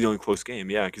and Garrett's is the only close game.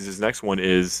 Yeah, because his next one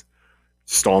is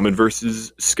Stallman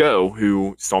versus Sko,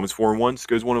 who Stallman's 4-1,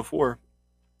 Sko's 1-4.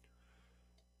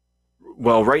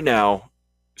 Well, right now,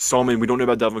 Stallman, we don't know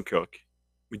about Devin Cook.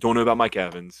 We don't know about Mike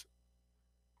Evans.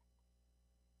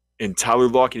 And Tyler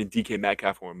Lockett and DK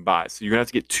Metcalf are on bye. So you're going to have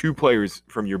to get two players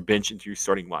from your bench into your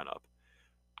starting lineup.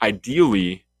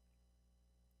 Ideally,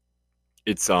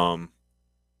 it's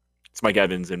Mike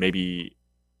Evans and maybe...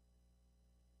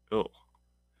 Oh.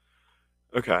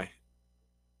 Okay.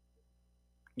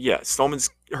 Yeah,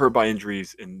 Stallman's hurt by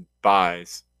injuries and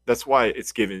buys. That's why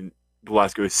it's given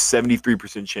Velasco a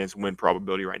 73% chance win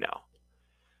probability right now.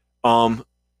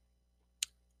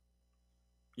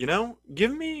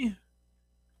 Give me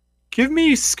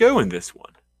Sko in this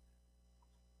one.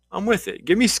 I'm with it.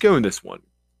 Give me Sko in this one.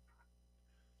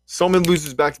 Stallman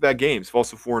loses back-to-back games,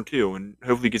 falls to 4-2, and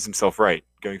hopefully gets himself right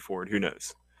going forward. Who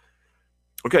knows?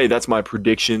 Okay, that's my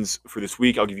predictions for this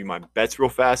week. I'll give you my bets real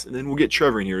fast, and then we'll get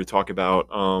Trevor in here to talk about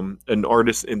an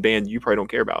artist and band you probably don't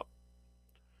care about.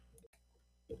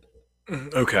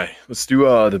 Okay, let's do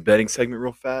the betting segment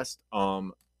real fast.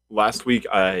 Last week,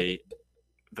 the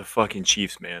fucking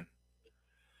Chiefs, man.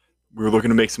 We were looking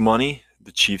to make some money.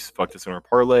 The Chiefs fucked us on our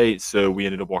parlay, so we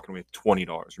ended up walking away with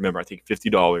 $20. Remember, I take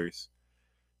 $50,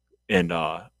 and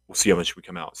we'll see how much we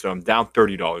come out. So I'm down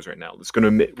 $30 right now. We're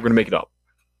gonna make it up.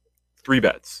 4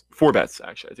 bets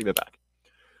actually. I take that back.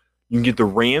 You can get the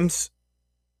Rams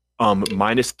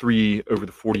 -3 over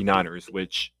the 49ers,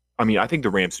 which I mean I think the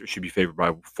Rams should be favored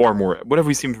by far more. Whatever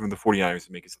we've seen from the 49ers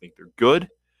to make us think they're good.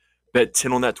 Bet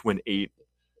 10 on that to win 8.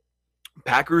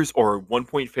 Packers are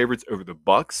 1-point favorites over the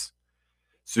Bucks.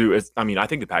 So I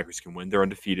think the Packers can win. They're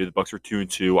undefeated. The Bucks are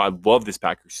 2-2. I love this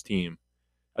Packers team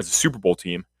as a Super Bowl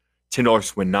team. $10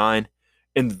 to win 9.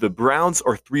 And the Browns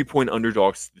are 3-point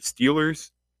underdogs to the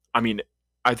Steelers. I mean,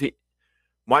 I think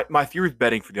my theory of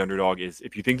betting for the underdog is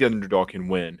if you think the underdog can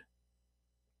win,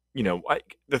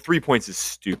 the 3 points is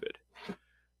stupid.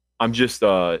 I'm just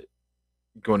going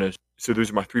to. So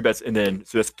those are my 3 bets, and then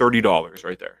so that's $30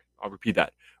 right there. I'll repeat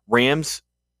that. Rams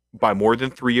by more than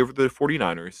 3 over the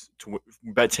 49ers to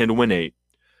bet 10 to win 8.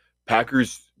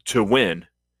 Packers to win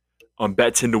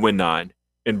bet 10 to win 9.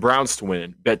 And Browns to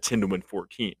win bet 10 to win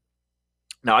 14.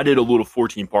 Now, I did a little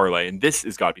 14 parlay, and this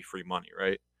has got to be free money,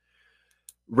 right?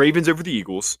 Ravens over the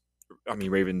Eagles. I mean,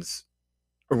 Ravens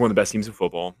are one of the best teams in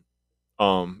football,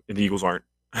 and the Eagles aren't.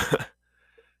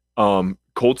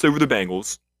 Colts over the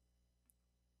Bengals,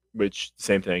 which,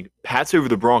 same thing. Pats over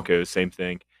the Broncos, same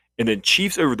thing. And then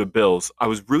Chiefs over the Bills. I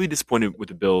was really disappointed with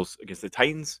the Bills against the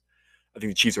Titans. I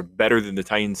think the Chiefs are better than the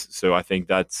Titans, so I think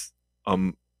that's a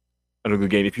good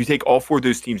game. If you take all 4 of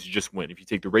those teams, you just win. If you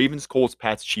take the Ravens, Colts,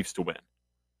 Pats, Chiefs to win.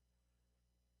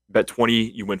 Bet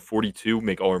 20, you win 42,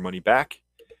 make all our money back.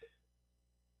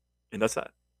 And that's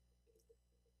that.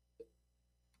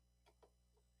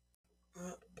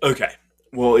 Okay.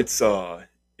 Well, it's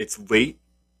late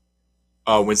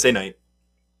Wednesday night.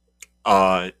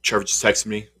 Trevor just texted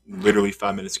me literally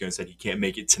 5 minutes ago and said he can't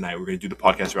make it tonight. We're going to do the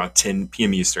podcast around 10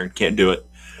 p.m. Eastern. Can't do it.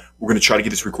 We're going to try to get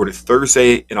this recorded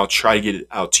Thursday, and I'll try to get it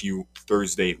out to you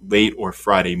Thursday late or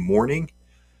Friday morning.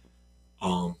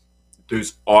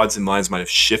 Those odds and lines might have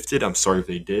shifted. I'm sorry if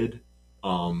they did.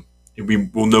 And we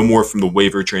will know more from the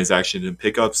waiver transactions and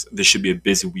pickups. This should be a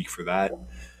busy week for that.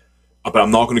 But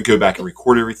I'm not going to go back and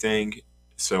record everything.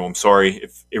 So I'm sorry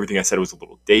if everything I said was a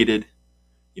little dated.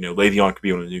 Le'Veon could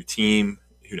be on a new team.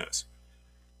 Who knows?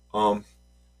 All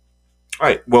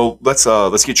right. Well, let's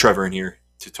get Trevor in here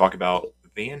to talk about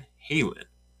Van Halen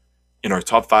in our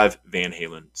top 5 Van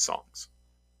Halen songs.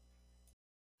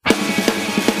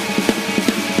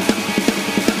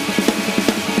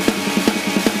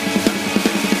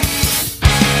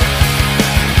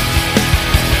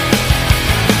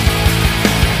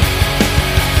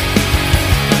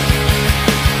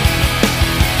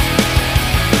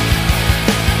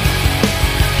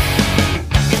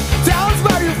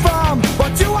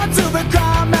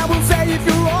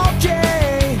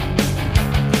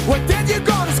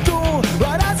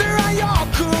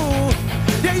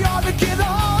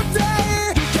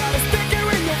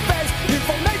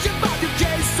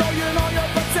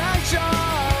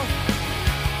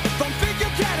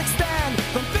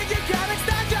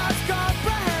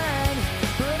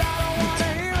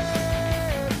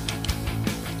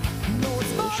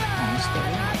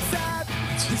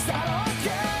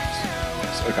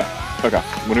 Okay.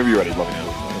 Whenever you're ready, let me know.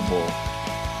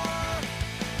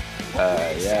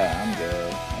 Yeah, I'm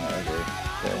good. Whenever.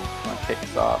 Okay. My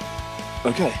kick's off.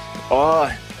 Okay.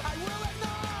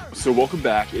 So welcome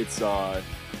back. It's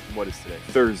what is today?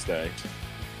 Thursday.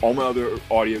 All my other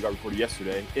audio got recorded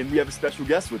yesterday, and we have a special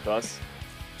guest with us,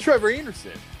 Trevor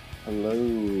Anderson.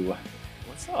 Hello.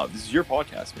 What's up? This is your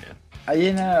podcast, man.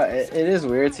 It is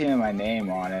weird seeing my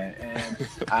name on it. And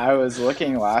I was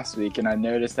looking last week and I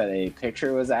noticed that a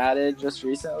picture was added just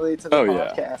recently to the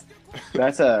podcast. Yeah.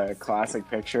 That's a classic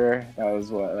picture. That was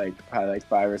probably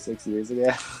 5 or 6 years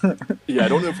ago. Yeah, I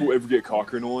don't know if we'll ever get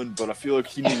Cochran on, but I feel like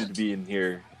he needed to be in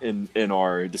here in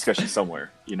our discussion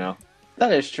somewhere,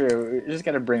 That is true. We just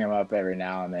got to bring him up every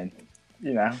now and then,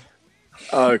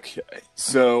 Okay,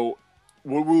 so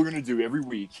what we're going to do every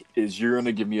week is you're going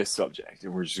to give me a subject,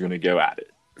 and we're just going to go at it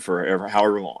for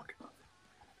however long.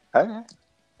 Okay.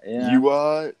 Yeah. You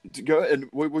go, and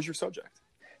what was your subject?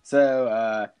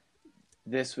 So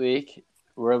this week,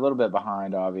 we're a little bit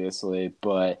behind, obviously,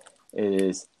 but it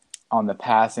is on the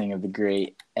passing of the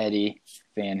great Eddie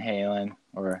Van Halen,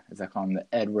 or as I call him, the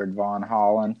Edward Von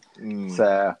Holland.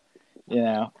 So,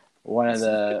 one of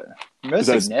the most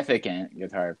significant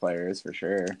guitar players for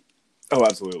sure. Oh,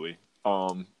 absolutely.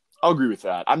 I'll agree with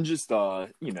that. I'm just,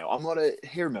 I'm not a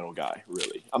hair metal guy,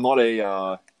 really. I'm not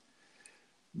a,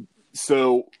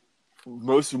 so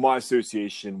most of my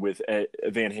association with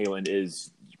Van Halen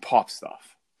is pop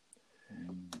stuff.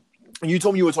 And you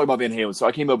told me you would talk about Van Halen, so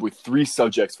I came up with 3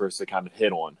 subjects for us to kind of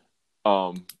hit on,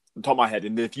 top of my head.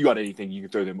 And if you got anything, you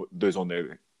can throw those on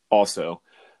there also.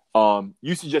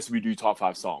 You suggested we do top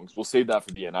 5 songs. We'll save that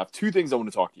for the end. I have 2 things I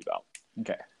want to talk to you about.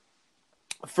 Okay.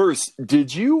 First, do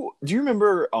you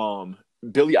remember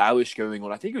Billie Eilish going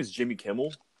on, I think it was Jimmy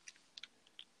Kimmel,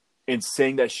 and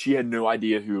saying that she had no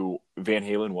idea who Van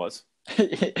Halen was?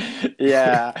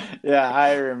 Yeah,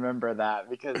 I remember that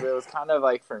because it was kind of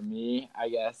like for me, I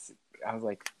guess I was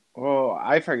like, oh,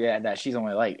 I forget that she's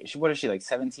only like, what is she, like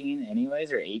 17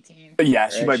 anyways, or 18? Yeah,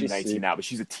 she Right? might be 19 now, but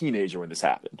she's a teenager when this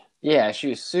happened. Yeah, she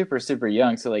was super, super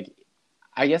young. So like,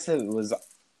 I guess it was,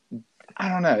 I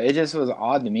don't know. It just was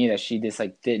odd to me that she just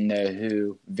like didn't know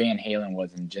who Van Halen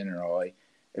was in general. Like,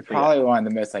 it's probably one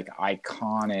of the most like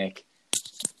iconic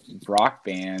rock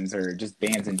bands or just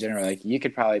bands in general. Like, you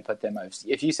could probably put them up.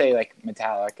 If you say like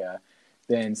Metallica,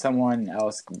 then someone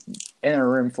else in a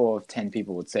room full of 10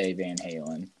 people would say Van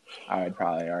Halen. I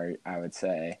would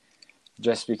say,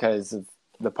 just because of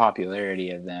the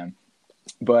popularity of them.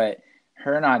 But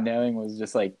her not knowing was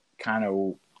just like kind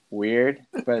of weird.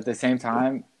 But at the same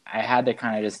time, I had to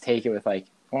kind of just take it with like,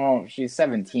 well, she's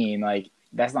 17. Like,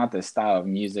 that's not the style of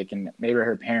music, and maybe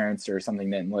her parents or something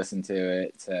didn't listen to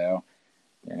it. So,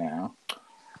 you know.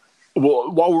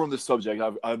 Well, while we're on this subject, I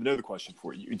have another question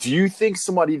for you. Do you think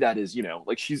somebody that is,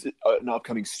 like she's an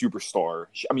upcoming superstar,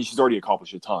 she's already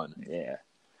accomplished a ton. Yeah.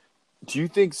 Do you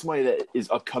think somebody that is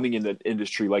upcoming in the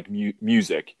industry, like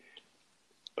music,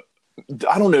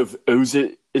 I don't know if owes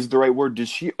it is the right word. Does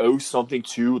she owe something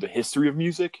to the history of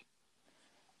music?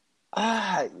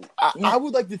 Yeah. I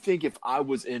would like to think if I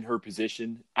was in her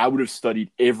position, I would have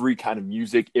studied every kind of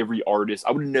music, every artist.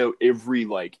 I would know every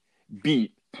like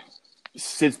beat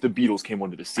since the Beatles came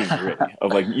onto the scene, really.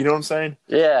 Of like, you know what I'm saying?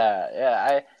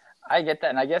 Yeah. I get that,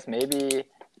 and I guess maybe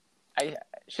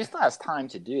she still has time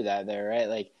to do that, though, right?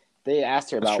 Like, they asked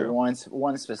her about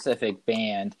one specific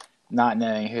band, not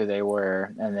knowing who they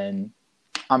were, and then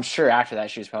I'm sure after that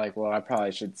she was probably like, well, I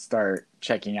probably should start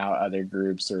checking out other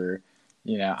groups, or,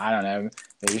 I don't know,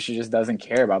 maybe she just doesn't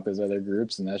care about those other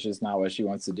groups, and that's just not what she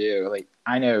wants to do. Like,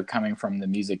 I know coming from the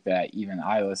music that even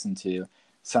I listen to,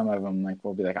 some of them like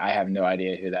will be like, I have no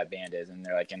idea who that band is, and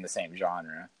they're like in the same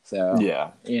genre. So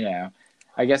yeah,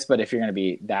 I guess. But if you're gonna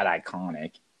be that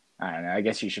iconic, I don't know. I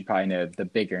guess you should probably know the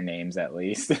bigger names at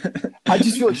least. I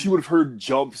just feel like she would have heard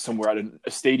Jump somewhere at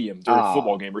a stadium during a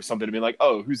football game or something and be like,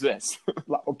 oh, who's this?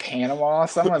 Panama?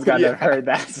 Someone's got to have heard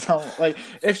that. Like,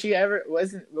 if she ever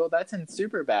wasn't, well, that's in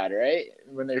Superbad, right?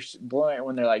 When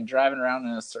they're like driving around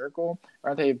in a circle,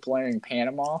 aren't they blaring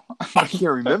Panama? I can't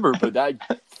remember, but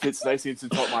that fits nicely into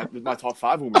my top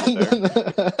 5 when we were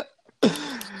there.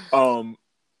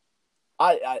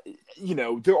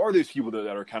 There are those people that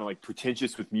are kind of like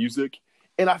pretentious with music,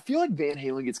 and I feel like Van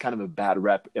Halen gets kind of a bad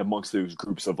rep amongst those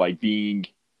groups of like being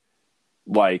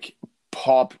like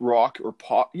pop rock or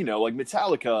pop, like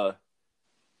Metallica,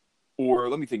 or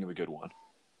let me think of a good one.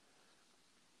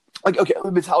 Like, okay,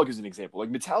 Metallica is an example.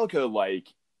 Like, Metallica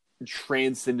like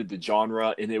transcended the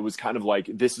genre, and it was kind of like,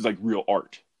 this is like real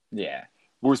art. Yeah.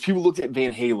 Whereas people looked at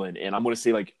Van Halen and I'm going to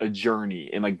say like a Journey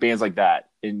and like bands like that,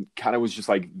 and kind of was just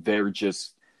like, they're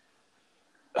just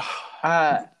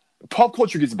pop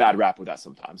culture gets a bad rap with that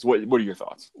sometimes. What are your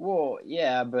thoughts? Well,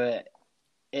 yeah, but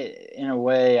in a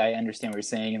way, I understand what you're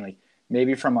saying, and like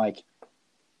maybe from like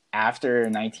after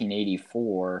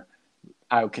 1984,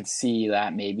 I could see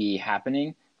that maybe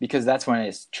happening, because that's when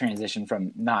it's transitioned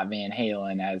from not Van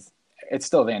Halen, as it's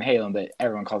still Van Halen, but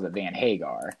everyone calls it Van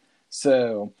Hagar.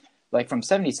 So like from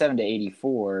 77 to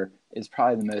 84 is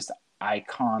probably the most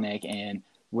iconic, and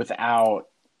without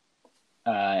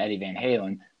Eddie Van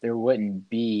Halen, there wouldn't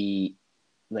be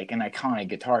like an iconic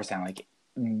guitar sound. Like,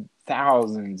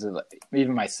 thousands of,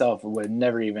 even myself would have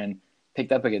never even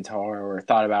picked up a guitar or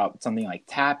thought about something like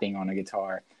tapping on a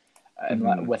guitar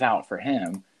without for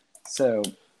him. So,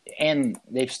 and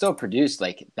they've still produced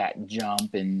like that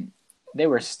Jump, and they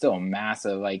were still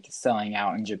massive, like selling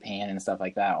out in Japan and stuff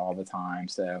like that all the time.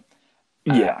 So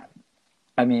yeah,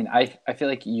 I mean, I feel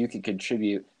like you could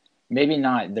contribute, maybe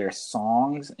not their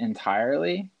songs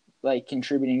entirely, like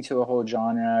contributing to a whole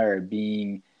genre or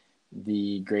being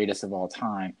the greatest of all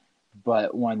time,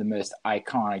 but one of the most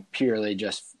iconic, purely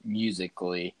just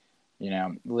musically,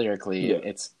 lyrically,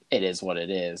 it is what it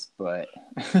is. But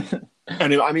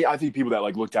and I mean, I think people that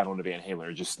like look down on the Van Halen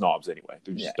are just snobs anyway.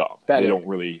 They're just dumb. They don't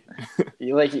really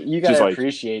like, you gotta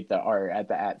appreciate the art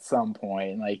at some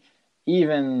point. Like,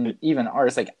 even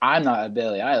artists, like, I'm not a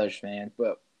Billie Eilish fan,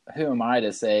 but who am I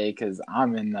to say? Because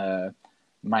I'm in the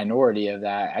minority of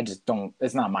that. I just don't.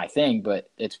 It's not my thing, but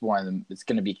it's one of them. It's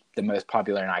going to be the most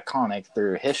popular and iconic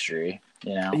through history.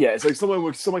 Yeah, it's like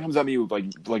someone comes at me with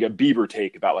like a Bieber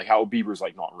take about like how Bieber's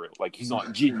like not real, like he's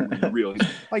not genuinely real. He's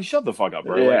like, shut the fuck up,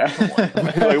 bro. Yeah. Like, come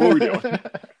on. Like, what are we doing?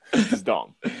 This is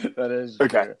dumb. That is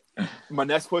Okay. true. My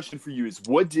next question for you is,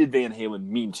 what did Van Halen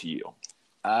mean to you?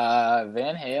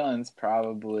 Van Halen's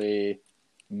probably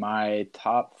my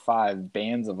top 5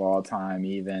 bands of all time.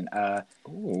 Even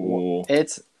Ooh.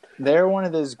 they're one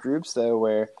of those groups though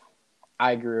where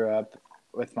I grew up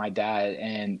with my dad,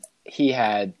 and he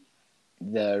had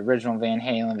the original Van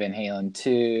Halen, Van Halen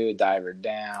 2, Diver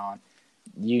Down,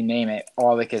 you name it,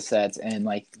 all the cassettes, and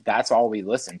like that's all we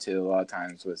listened to a lot of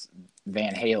times was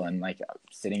Van Halen. Like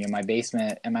sitting in my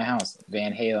basement in my house,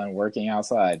 Van Halen, working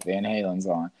outside, Van Halen's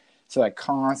on. So I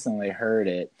constantly heard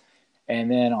it.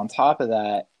 And then on top of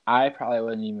that, I probably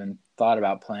wouldn't even thought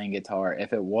about playing guitar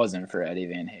if it wasn't for Eddie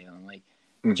Van Halen. Like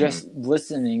just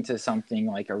listening to something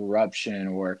like Eruption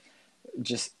or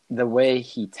just the way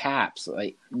he taps,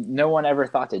 like no one ever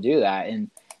thought to do that. And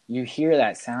you hear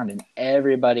that sound and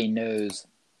everybody knows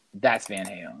that's Van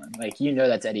Halen. Like, you know,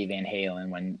 that's Eddie Van Halen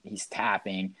when he's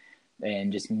tapping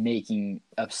and just making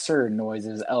absurd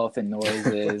noises, elephant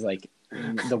noises, like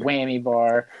the whammy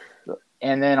bar.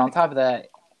 And then on top of that,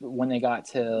 when they got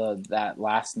to that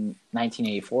last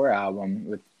 1984 album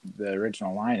with the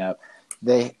original lineup,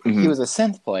 he was a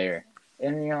synth player.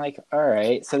 And you're like, all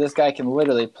right, so this guy can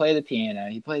literally play the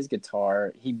piano, he plays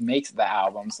guitar, he makes the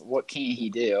albums. What can't he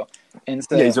do? And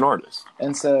so, yeah, he's an artist.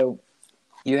 And so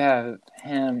you have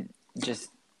him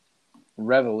just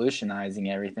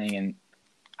revolutionizing everything. And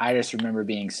I just remember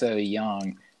being so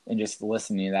young and just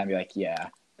listening to that and be like, yeah,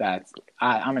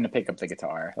 I'm going to pick up the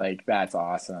guitar. Like, that's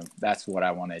awesome. That's what I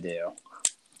want to do.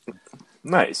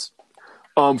 Nice.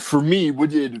 For me, what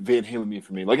did Van Halen mean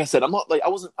for me? Like I said, I'm not a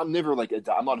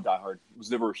diehard. I was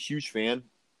never a huge fan.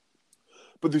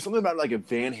 But there's something about like a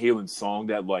Van Halen song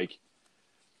that like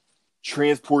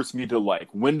transports me to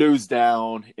like windows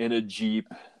down in a Jeep,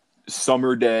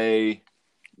 summer day,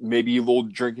 maybe a little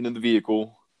drinking in the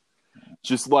vehicle.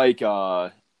 Just like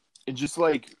air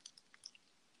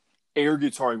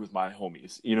guitaring with my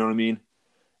homies. You know what I mean?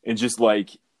 And just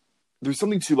like there's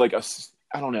something to like I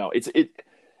don't know.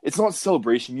 It's not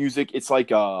celebration music. It's like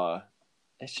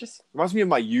it's just reminds me of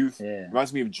my youth. Yeah.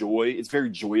 Reminds me of joy. It's very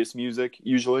joyous music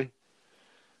usually.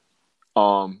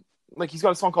 Like he's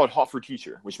got a song called "Hot for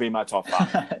Teacher," which made my top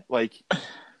 5. Like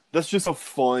that's just a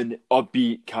fun,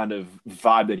 upbeat kind of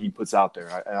vibe that he puts out there.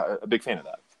 I'm a big fan of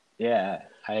that. Yeah,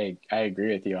 I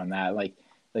agree with you on that. Like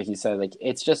you said, like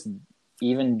it's just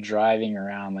even driving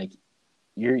around. Like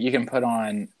you can put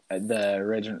on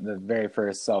the very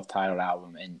first self-titled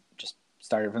album and just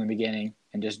start it from the beginning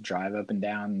and just drive up and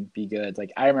down and be good.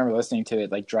 Like I remember listening to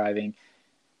it, like driving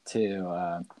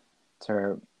to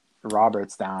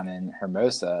Roberts down in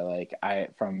Hermosa. Like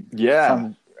from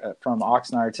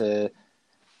Oxnard to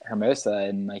Hermosa,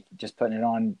 and like just putting it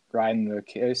on, riding the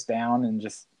coast down, and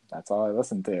just that's all I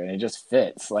listened to, and it just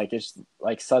fits. Like it's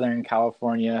like Southern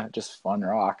California, just fun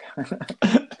rock.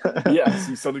 Yeah,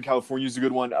 see, Southern California is a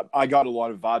good one. I got a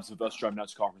lot of vibes of us driving out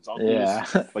to Conference Uncles. Yeah.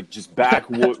 Like just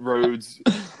backwood roads,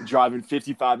 driving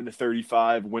 55 into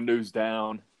 35, windows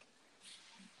down.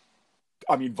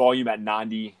 I mean, volume at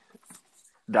 90,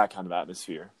 that kind of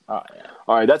atmosphere. Oh, yeah.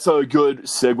 All right, that's a good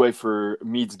segue for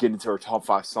me to get into our top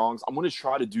 5 songs. I'm going to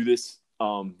try to do this.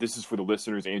 This is for the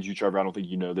listeners and you, Trevor. I don't think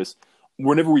you know this.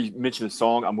 Whenever we mention a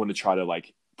song, I'm going to try to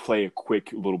like play a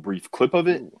quick little brief clip of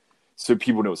it so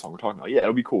people know what song we're talking about. Yeah,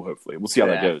 it'll be cool, hopefully. We'll see how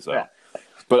that goes. Yeah.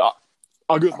 But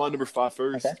I'll go with my number 5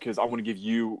 first because I want to give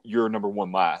you your number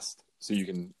 1 last so you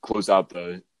can close out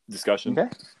the discussion. Okay.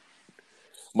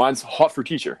 Mine's Hot for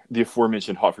Teacher, the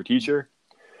aforementioned Hot for Teacher.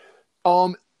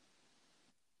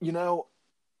 You know,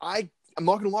 I'm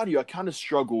not going to lie to you. I kind of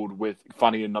struggled with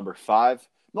finding a number 5.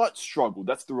 Not struggled.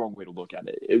 That's the wrong way to look at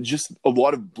it. It was just a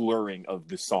lot of blurring of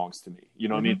the songs to me. You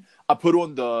know what I mean? I put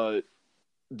on the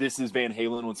This Is Van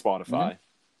Halen on Spotify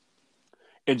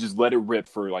and just let it rip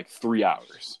for like 3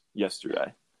 hours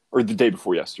yesterday or the day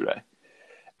before yesterday.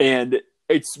 And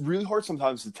it's really hard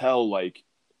sometimes to tell like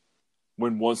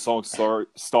when one song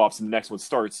stops and the next one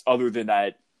starts other than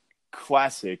that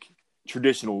classic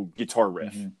traditional guitar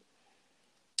riff.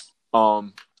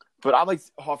 But I like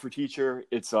Hot for Teacher.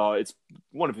 It's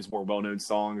one of his more well-known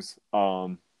songs.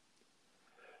 I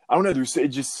don't know.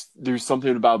 There's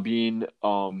something about being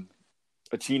a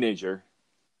teenager,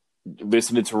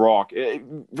 listening to rock.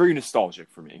 Very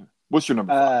nostalgic for me. What's your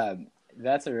number 5?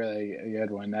 That's a really good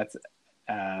one. That's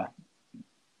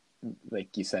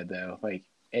like you said though. Like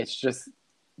it's just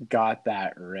got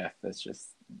that riff. That's just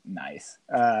nice.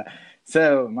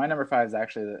 So my number 5 is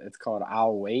actually, it's called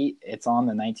I'll Wait. It's on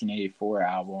the 1984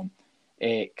 album.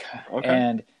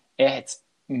 And it's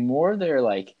more their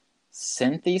like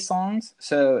synthy songs.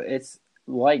 So it's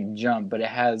like Jump, but it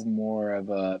has more of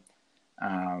a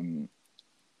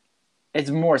it's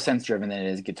more synth driven than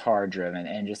it is guitar driven,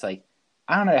 and just like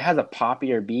I don't know, it has a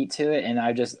poppier beat to it, and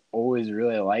I just always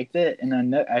really liked it.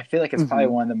 And I feel like it's probably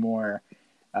one of the more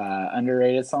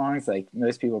underrated songs. Like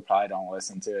most people probably don't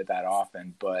listen to it that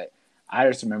often, but I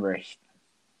just remember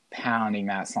pounding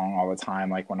that song all the time,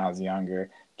 like when I was younger,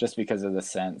 just because of the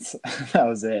synths. That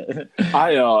was it.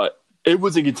 It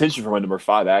was in contention for my number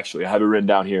 5. Actually, I have it written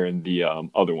down here in the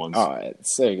other ones. Oh,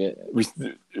 it's so good.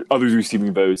 Others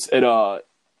receiving votes. And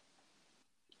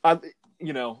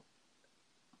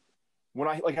when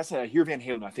I hear Van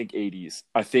Halen, I think 80s.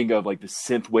 I think of like the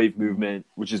synth wave movement,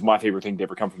 which is my favorite thing to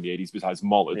ever come from the 80s, besides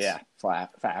mullets. Yeah,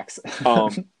 facts.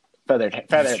 Feather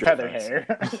hair.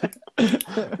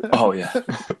 Oh yeah.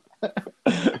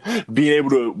 Being able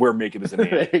to wear makeup as a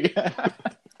man.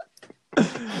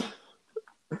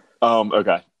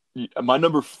 Okay. My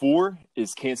number 4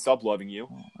 is "Can't Stop Loving You."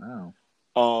 Oh,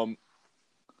 wow.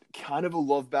 Kind of a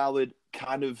love ballad,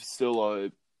 kind of still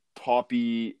a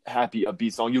poppy, happy,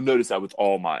 upbeat song. You'll notice that with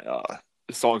all my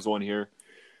songs on here.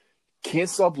 "Can't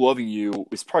Stop Loving You"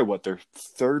 is probably what their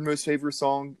 3rd most favorite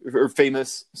song or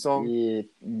famous song. Yeah,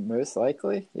 most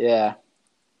likely. Yeah.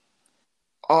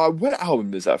 What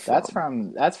album is that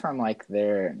from? That's from like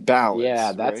their Ballads.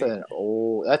 Yeah, that's right?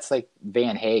 that's like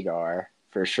Van Hagar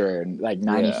for sure. Like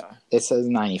 90. Yeah. It says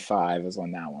 95 is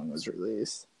when that one was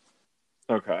released.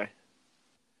 Okay.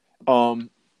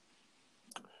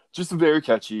 Just very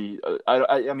catchy.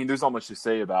 I mean, there's not much to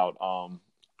say about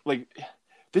like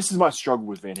this is my struggle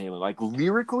with Van Halen. Like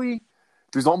lyrically,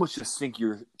 there's almost just sink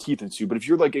your teeth into. But if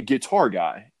you're like a guitar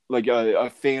guy, like a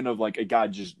fan of like a guy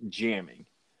just jamming,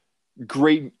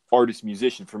 great artist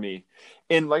musician for me.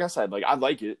 And like I said, like I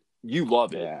like it. You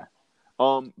love it. Yeah.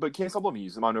 But "Can't Stop Loving You"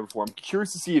 is my number 4. I'm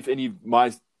curious to see if any of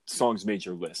my songs made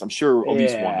your list. I'm sure at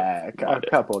least one. Yeah, a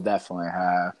couple definitely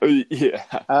have. Yeah.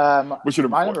 What's your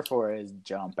my number 4? number 4 is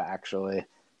 "Jump," actually.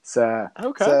 So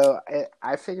Okay. So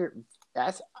I figured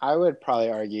I would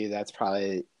probably argue that's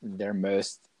probably their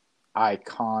most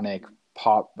iconic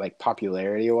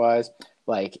popularity wise.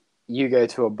 Like you go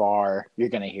to a bar, you're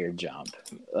gonna hear "Jump."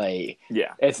 Like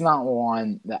Yeah. it's not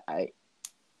one that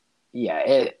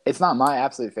it's not my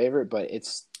absolute favorite, but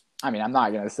I'm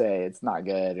not going to say it's not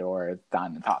good or it's not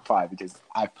in the top 5 because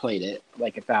I've played it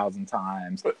like 1,000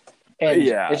 times. And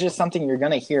it's just something you're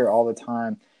going to hear all the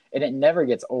time. And it never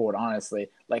gets old, honestly.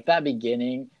 Like that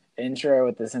beginning intro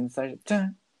with the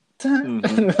synthesizer.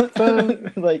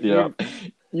 Like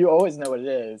you always know what it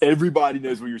is. Everybody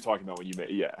knows what you're talking about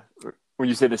when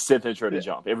you say the synth intro to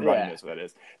 "Jump." Everybody knows what that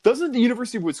is. Doesn't the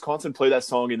University of Wisconsin play that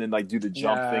song and then like do the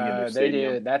jump thing in their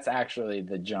stadium? They do. That's actually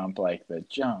the jump, like the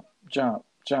jump. Okay.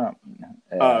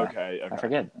 I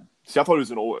forget. See, I thought it was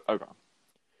an old. Okay,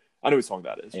 I know what song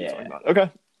that is. Yeah.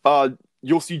 Okay.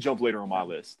 You'll see "Jump" later on my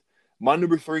list. My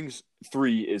number 3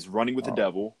 is "Running with the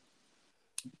Devil,"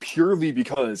 purely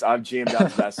because I've jammed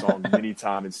out to that song many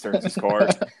times in Stearns' car.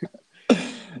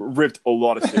 Ripped a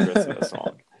lot of cigarettes to that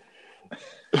song.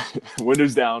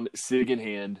 Windows down, cig in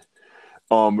hand,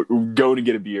 going to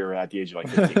get a beer at the age of like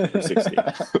 15 or 16.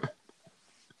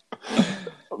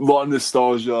 A lot of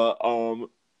nostalgia.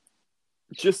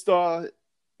 Just one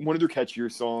of their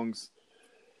catchier songs.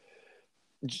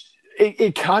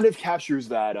 It kind of captures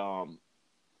that.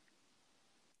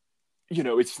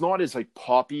 It's not as like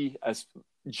poppy as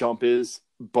 "Jump" is,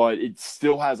 but it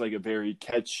still has like a very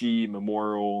catchy,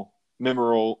 memorable.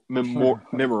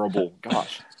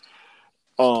 Gosh.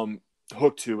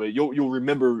 Hook to it. You'll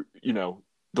remember,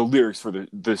 the lyrics for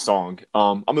the song.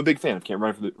 I'm a big fan of "Can't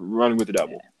Run with the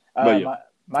Devil." But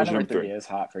my number 3 is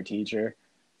 "Hot for Teacher."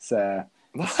 So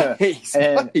nice.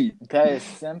 And that is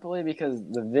simply because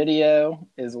the video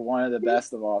is one of the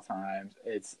best of all time.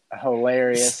 It's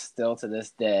hilarious still to this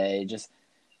day. Just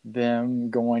them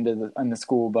going on the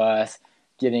school bus,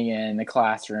 getting in the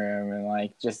classroom, and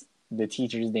like just the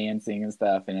teachers dancing and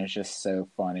stuff, and it's just so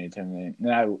funny to me.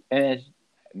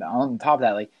 And on top of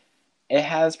that, like it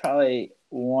has probably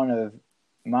one of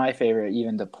my favorite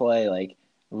even to play like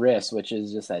riffs, which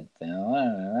is just that.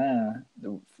 And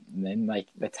then like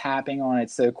the tapping on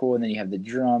it's so cool, and then you have the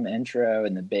drum intro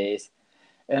and the bass,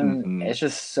 and it's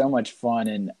just so much fun,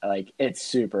 and like it's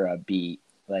super upbeat.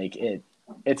 Like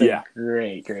it's a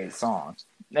great song,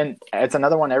 and it's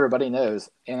another one everybody knows.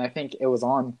 And I think it was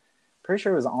pretty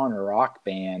sure it was on Rock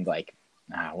Band, like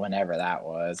whenever that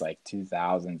was, like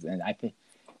 2000s, and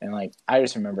I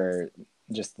just remember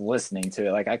just listening to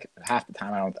it. Like half the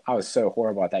time I was so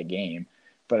horrible at that game.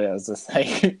 But it was just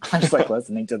like I just like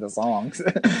listening to the songs.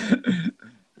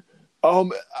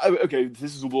 Okay,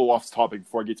 this is a little off topic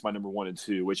before I get to my number 1 and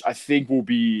 2, which I think will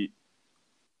be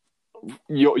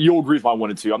you'll agree with my 1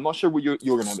 and 2. I'm not sure what you're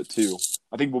gonna have at 2.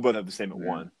 I think we'll both have the same at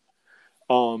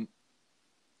 1.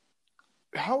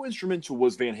 How instrumental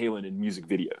was Van Halen in music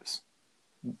videos?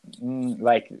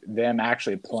 Like them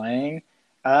actually playing?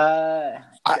 I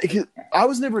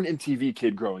was never an MTV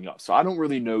kid growing up, so I don't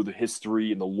really know the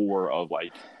history and the lore of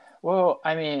like. Well,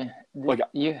 I mean,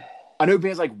 I know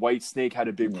bands like Whitesnake had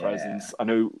a big presence. I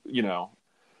know,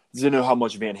 didn't know how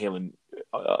much Van Halen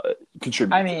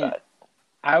contributed to that.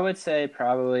 I would say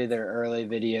probably their early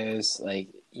videos, like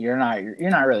you're not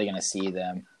really gonna see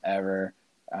them ever,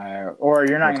 or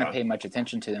you're not gonna pay much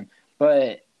attention to them.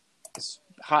 But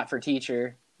Hot for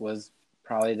Teacher was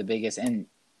probably the biggest, and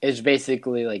it's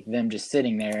basically like them just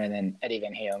sitting there, and then Eddie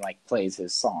Van Halen like plays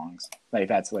his songs, like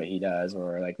that's what he does,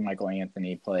 or like Michael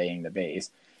Anthony playing the bass.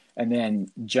 And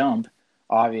then Jump,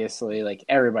 obviously, like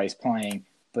everybody's playing,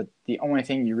 but the only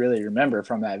thing you really remember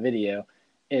from that video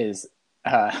is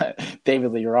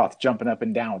David Lee Roth jumping up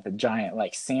and down with a giant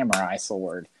like samurai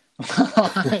sword. like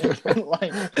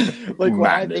when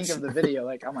I think of the video,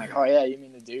 like I'm like, oh yeah, you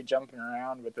mean the dude jumping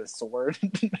around with a sword?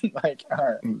 Like, all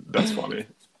right. That's funny.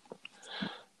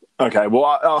 Okay, well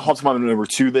I'll hop to my number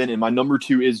 2 then, and my number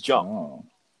 2 is Jump.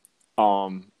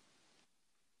 You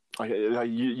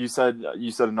said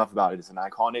enough about it. It's an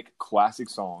iconic, classic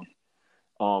song.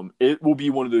 It will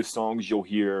be one of those songs you'll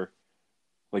hear,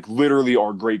 like literally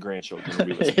our great grandchildren will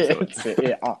be listening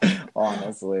to it.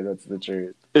 Honestly, that's the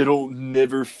truth. It'll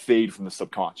never fade from the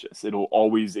subconscious. It'll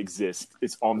always exist.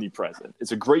 It's omnipresent.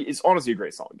 It's honestly a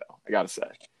great song, though. I gotta say,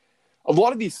 a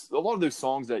lot of those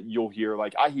songs that you'll hear,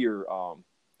 like I hear,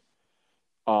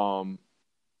 let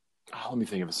me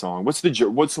think of a song. What's the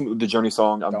Journey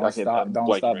song? Don't Stop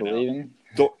Believing.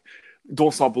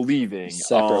 Don't Stop Believing.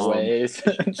 Separate Ways.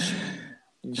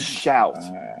 Shout.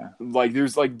 Like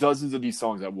there's like dozens of these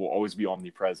songs that will always be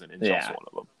omnipresent, and Jump's one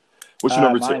of them. What's your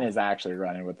number 2? Mine is actually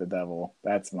Running with the Devil.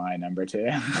 That's my number 2.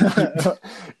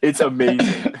 It's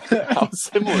amazing how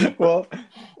similar.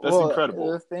 That's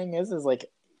incredible. The thing is like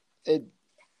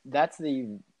that's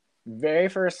the very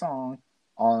first song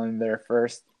on their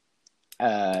first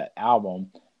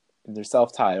album. They're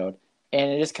self-titled,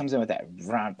 and it just comes in with that.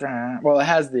 Well, it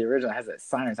has the original. It has that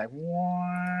siren. It's like,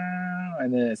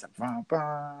 and then it's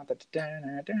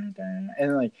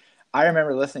and like I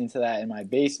remember listening to that in my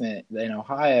basement in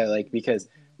Ohio, like because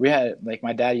we had like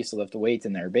my dad used to lift weights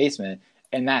in their basement,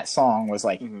 and that song was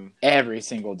like every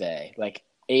single day, like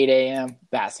 8 a.m.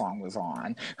 that song was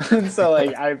on, and so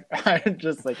like I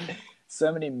just like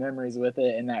so many memories with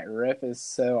it, and that riff is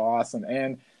so awesome,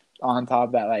 and on top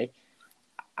of that, like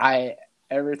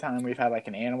every time we've had like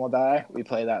an animal die, we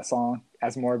play that song.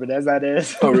 As morbid as that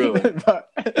is. Oh really? No.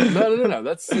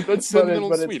 That's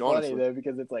sentimental and sweet, honestly. Though,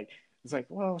 because it's like,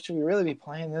 well, should we really be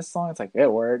playing this song? It's like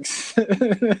it works.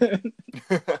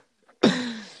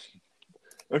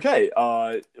 Okay.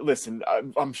 Listen,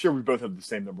 I'm sure we both have the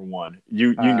same number 1.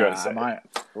 You can go to say.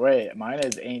 Mine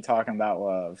is Ain't Talking About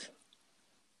Love.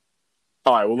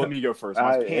 All right. Well, let me go first.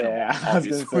 Panama,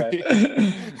 obviously.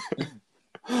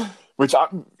 Which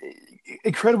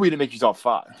incredibly to make you top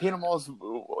 5. Panama's,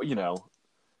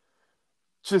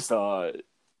 just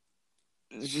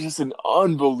an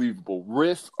unbelievable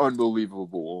riff,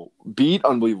 unbelievable beat,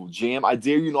 unbelievable jam. I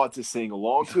dare you not to sing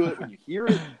along to it when you hear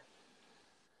it.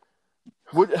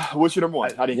 What's your number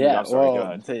 1? I didn't hear. I'm sorry. Go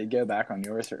ahead. To go back on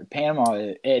yours,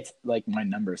 Panama, it's like my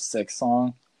number 6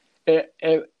 song. It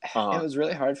was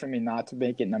really hard for me not to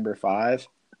make it number 5,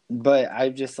 but I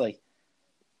just like.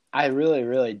 I really,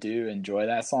 really do enjoy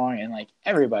that song, and like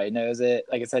everybody knows it.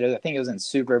 Like I said, I think it was in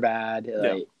Superbad.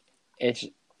 Like it's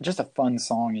just a fun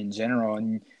song in general,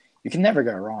 and you can never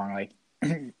go wrong. Like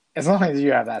as long as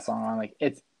you have that song on, like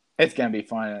it's gonna be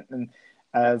fun. And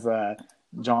as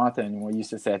Jonathan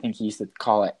used to say, I think he used to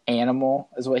call it "animal,"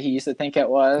 is what he used to think it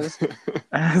was.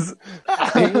 As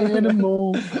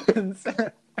animal.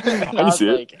 I see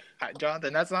it.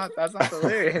 Jonathan, that's not the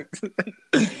lyrics,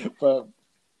 but.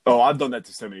 Oh, I've done that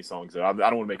to so many songs. Though. I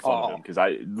don't want to make fun of them because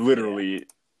I literally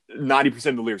 90%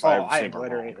 of the lyrics I ever sing are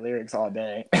wrong. Lyrics all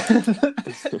day.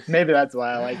 Maybe that's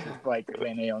why I like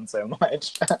Van Halen so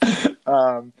much.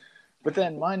 But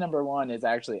then my number 1 is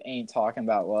actually "Ain't Talking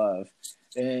About Love."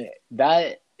 And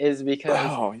that is because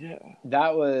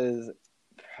that was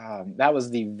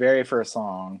the very first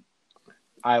song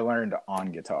I learned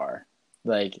on guitar.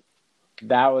 Like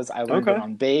I learned it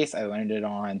on bass. I learned it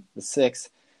on the 6th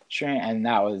string, and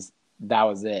that was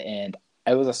it. And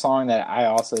it was a song that I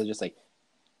also just like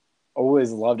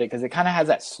always loved it because it kind of has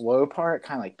that slow part,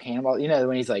 kind of like Panama.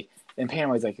 When he's like in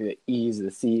Panama, he's like ease the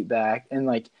seat back, and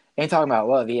like Ain't Talking About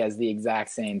Love, he has the exact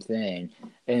same thing.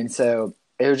 And so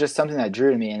it was just something that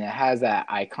drew to me, and it has that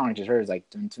iconic just heard. It's like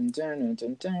dun, dun, dun,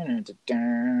 dun, dun, dun,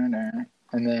 dun, dun.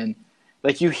 And then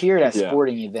like you hear it at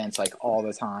sporting events like all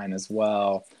the time as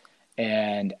well.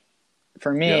 And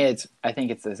for me, I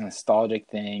think it's this nostalgic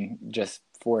thing just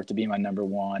for it to be my number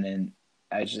one, and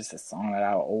it's just a song that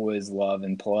I'll always love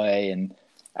and play, and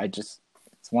it's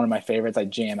one of my favorites. I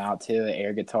jam out to it,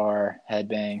 air guitar,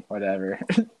 headbang, whatever.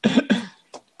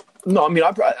 No, I mean,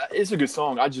 it's a good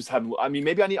song. I just haven't. I mean,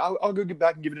 maybe I'll go get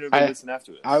back and give it a good listen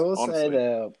after this. I will say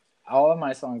that all of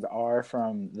my songs are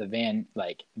from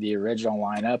the original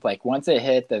lineup. Like once it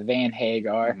hit the Van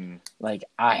Hagar, like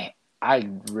I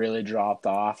really dropped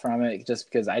off from it just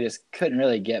because I just couldn't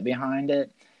really get behind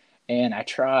it, and I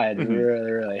tried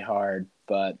really, really hard,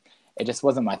 but it just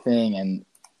wasn't my thing. And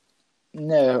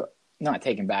no, not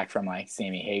taken back from like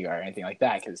Sammy Hagar or anything like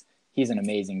that, because he's an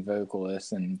amazing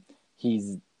vocalist and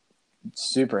he's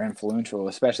super influential,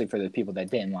 especially for the people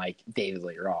that didn't like David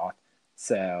Lee Roth.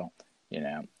 So, you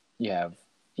have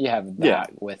that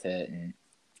with it.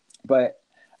 But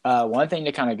one thing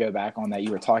to kind of go back on that you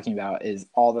were talking about is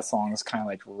all the songs kind of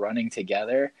like running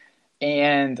together.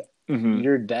 And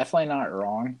you're definitely not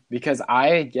wrong, because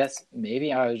I guess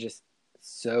maybe I was just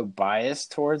so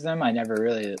biased towards them. I never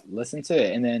really listened to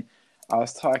it. And then I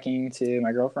was talking to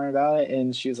my girlfriend about it,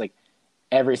 and she was like,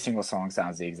 every single song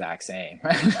sounds the exact same.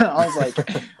 I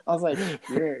was like,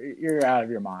 you're out of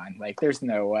your mind. Like, there's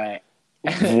no way.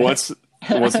 Once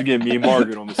again, me and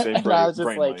Margaret on the same brain. I was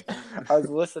just like, I was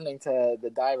listening to the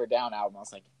Diver Down album. I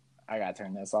was like, I gotta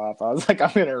turn this off. I was like,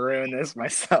 I'm gonna ruin this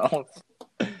myself.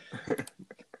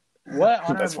 What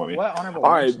honorable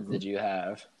mentions did you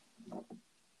have?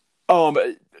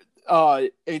 Talking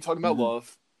about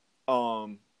love.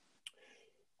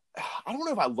 I don't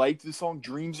know if I liked the song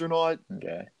Dreams or not.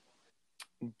 Okay.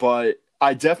 But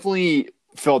I definitely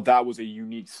felt that was a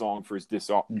unique song for his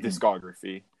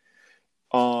discography.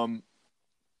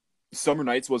 Summer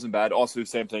Nights wasn't bad. Also,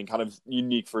 same thing, kind of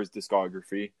unique for his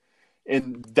discography.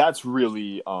 And that's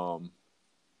really the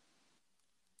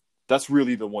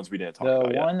ones we didn't talk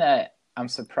about yet. The one that I'm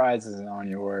surprised isn't on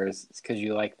yours, because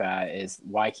you like that, is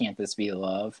Why Can't This Be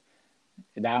Love?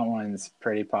 That one's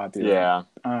pretty popular. Yeah.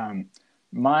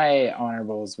 My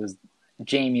honorables was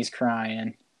Jamie's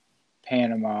Crying,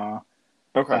 Panama,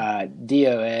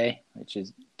 DOA, which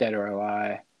is Dead or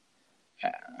Alive.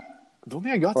 I don't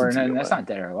think I got to no, that's not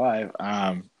Dead or Alive.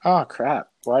 Oh, crap.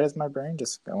 Why does my brain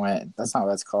just go in? That's not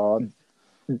what it's called.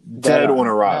 Dead on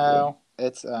Arrival. No,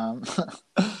 it's,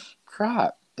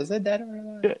 crap. Is it Dead or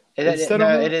Alive? Yeah, it is Dead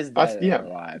or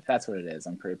Alive. That's what it is.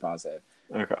 I'm pretty positive.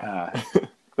 Okay.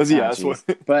 That's what.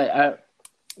 But I'm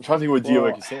trying to think what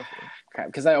DOA can stand for. Crap,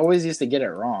 because I always used to get it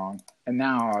wrong, and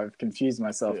now I've confused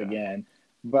myself again.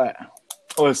 But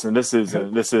listen, this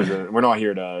isn't. We're not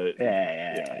here to.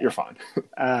 Yeah. You're fine.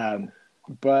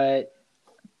 But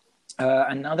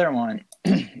another one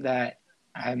that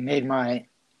I made my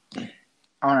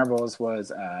honorables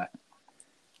was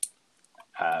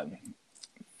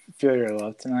 "Feel Your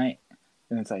Love Tonight,"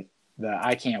 and it's like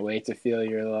I can't wait to feel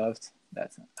your love.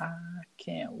 That's I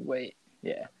can't wait.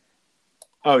 Yeah.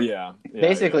 Oh yeah.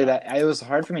 Basically, that it was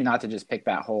hard for me not to just pick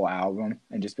that whole album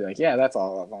and just be like, yeah, that's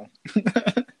all of them.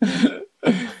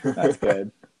 That's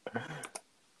good.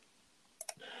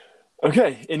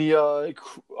 Okay. Any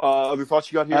other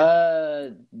thoughts you got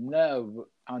here? No,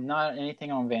 not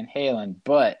anything on Van Halen.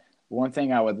 But one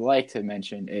thing I would like to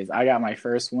mention is I got my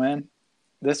first win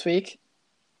this week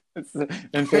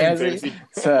in fantasy.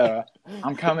 So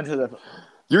I'm coming to the.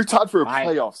 You're tied for a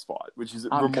playoff spot, which is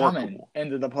remarkable. Coming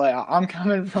into the playoff. I'm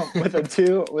coming with a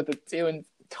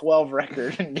 2-12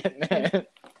 record and getting in.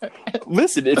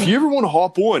 Listen, if you ever want to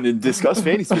hop on and discuss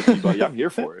fantasy with me, buddy, I'm here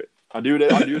for it. I do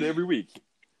it every week.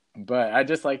 But I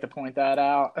just like to point that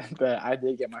out that I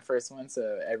did get my first win,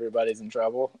 so everybody's in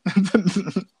trouble.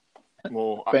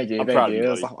 Well, thank you. It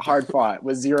was hard fought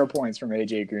with 0 points from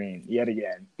AJ Green yet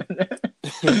again.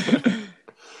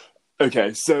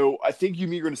 Okay, so I think you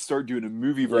and me are going to start doing a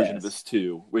movie version of this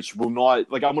too, which will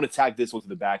not like I'm going to tag this onto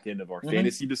the back end of our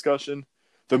fantasy discussion.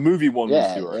 The movie one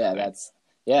was too early.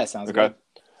 Sounds good.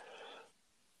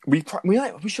 We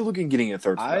should look at getting a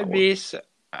third. I'd be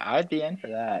in for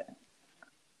that.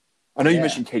 I know you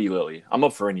mentioned Katie Lilly. I'm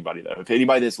up for anybody though. If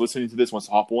anybody that's listening to this wants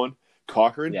to hop on,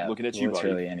 Cochran, looking at you, buddy.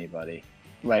 Literally anybody.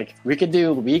 Like we could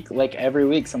do every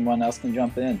week, someone else can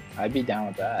jump in. I'd be down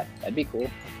with that. That'd be cool.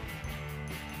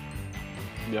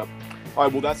 Yep. All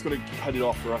right. Well, that's going to cut it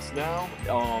off for us now.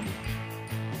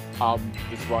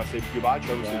 This is where I say goodbye.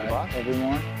 Trevor, say goodbye.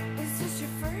 Everyone. This is your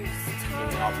first time.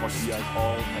 And I'll talk to you guys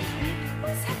all next week.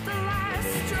 Was it the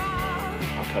last straw?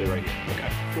 I'll cut it right here.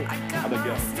 Okay. Cool. I got How'd that my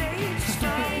go? stage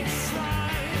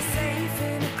fright. safe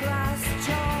in a glass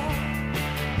jar.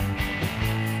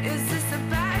 Is this a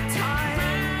bad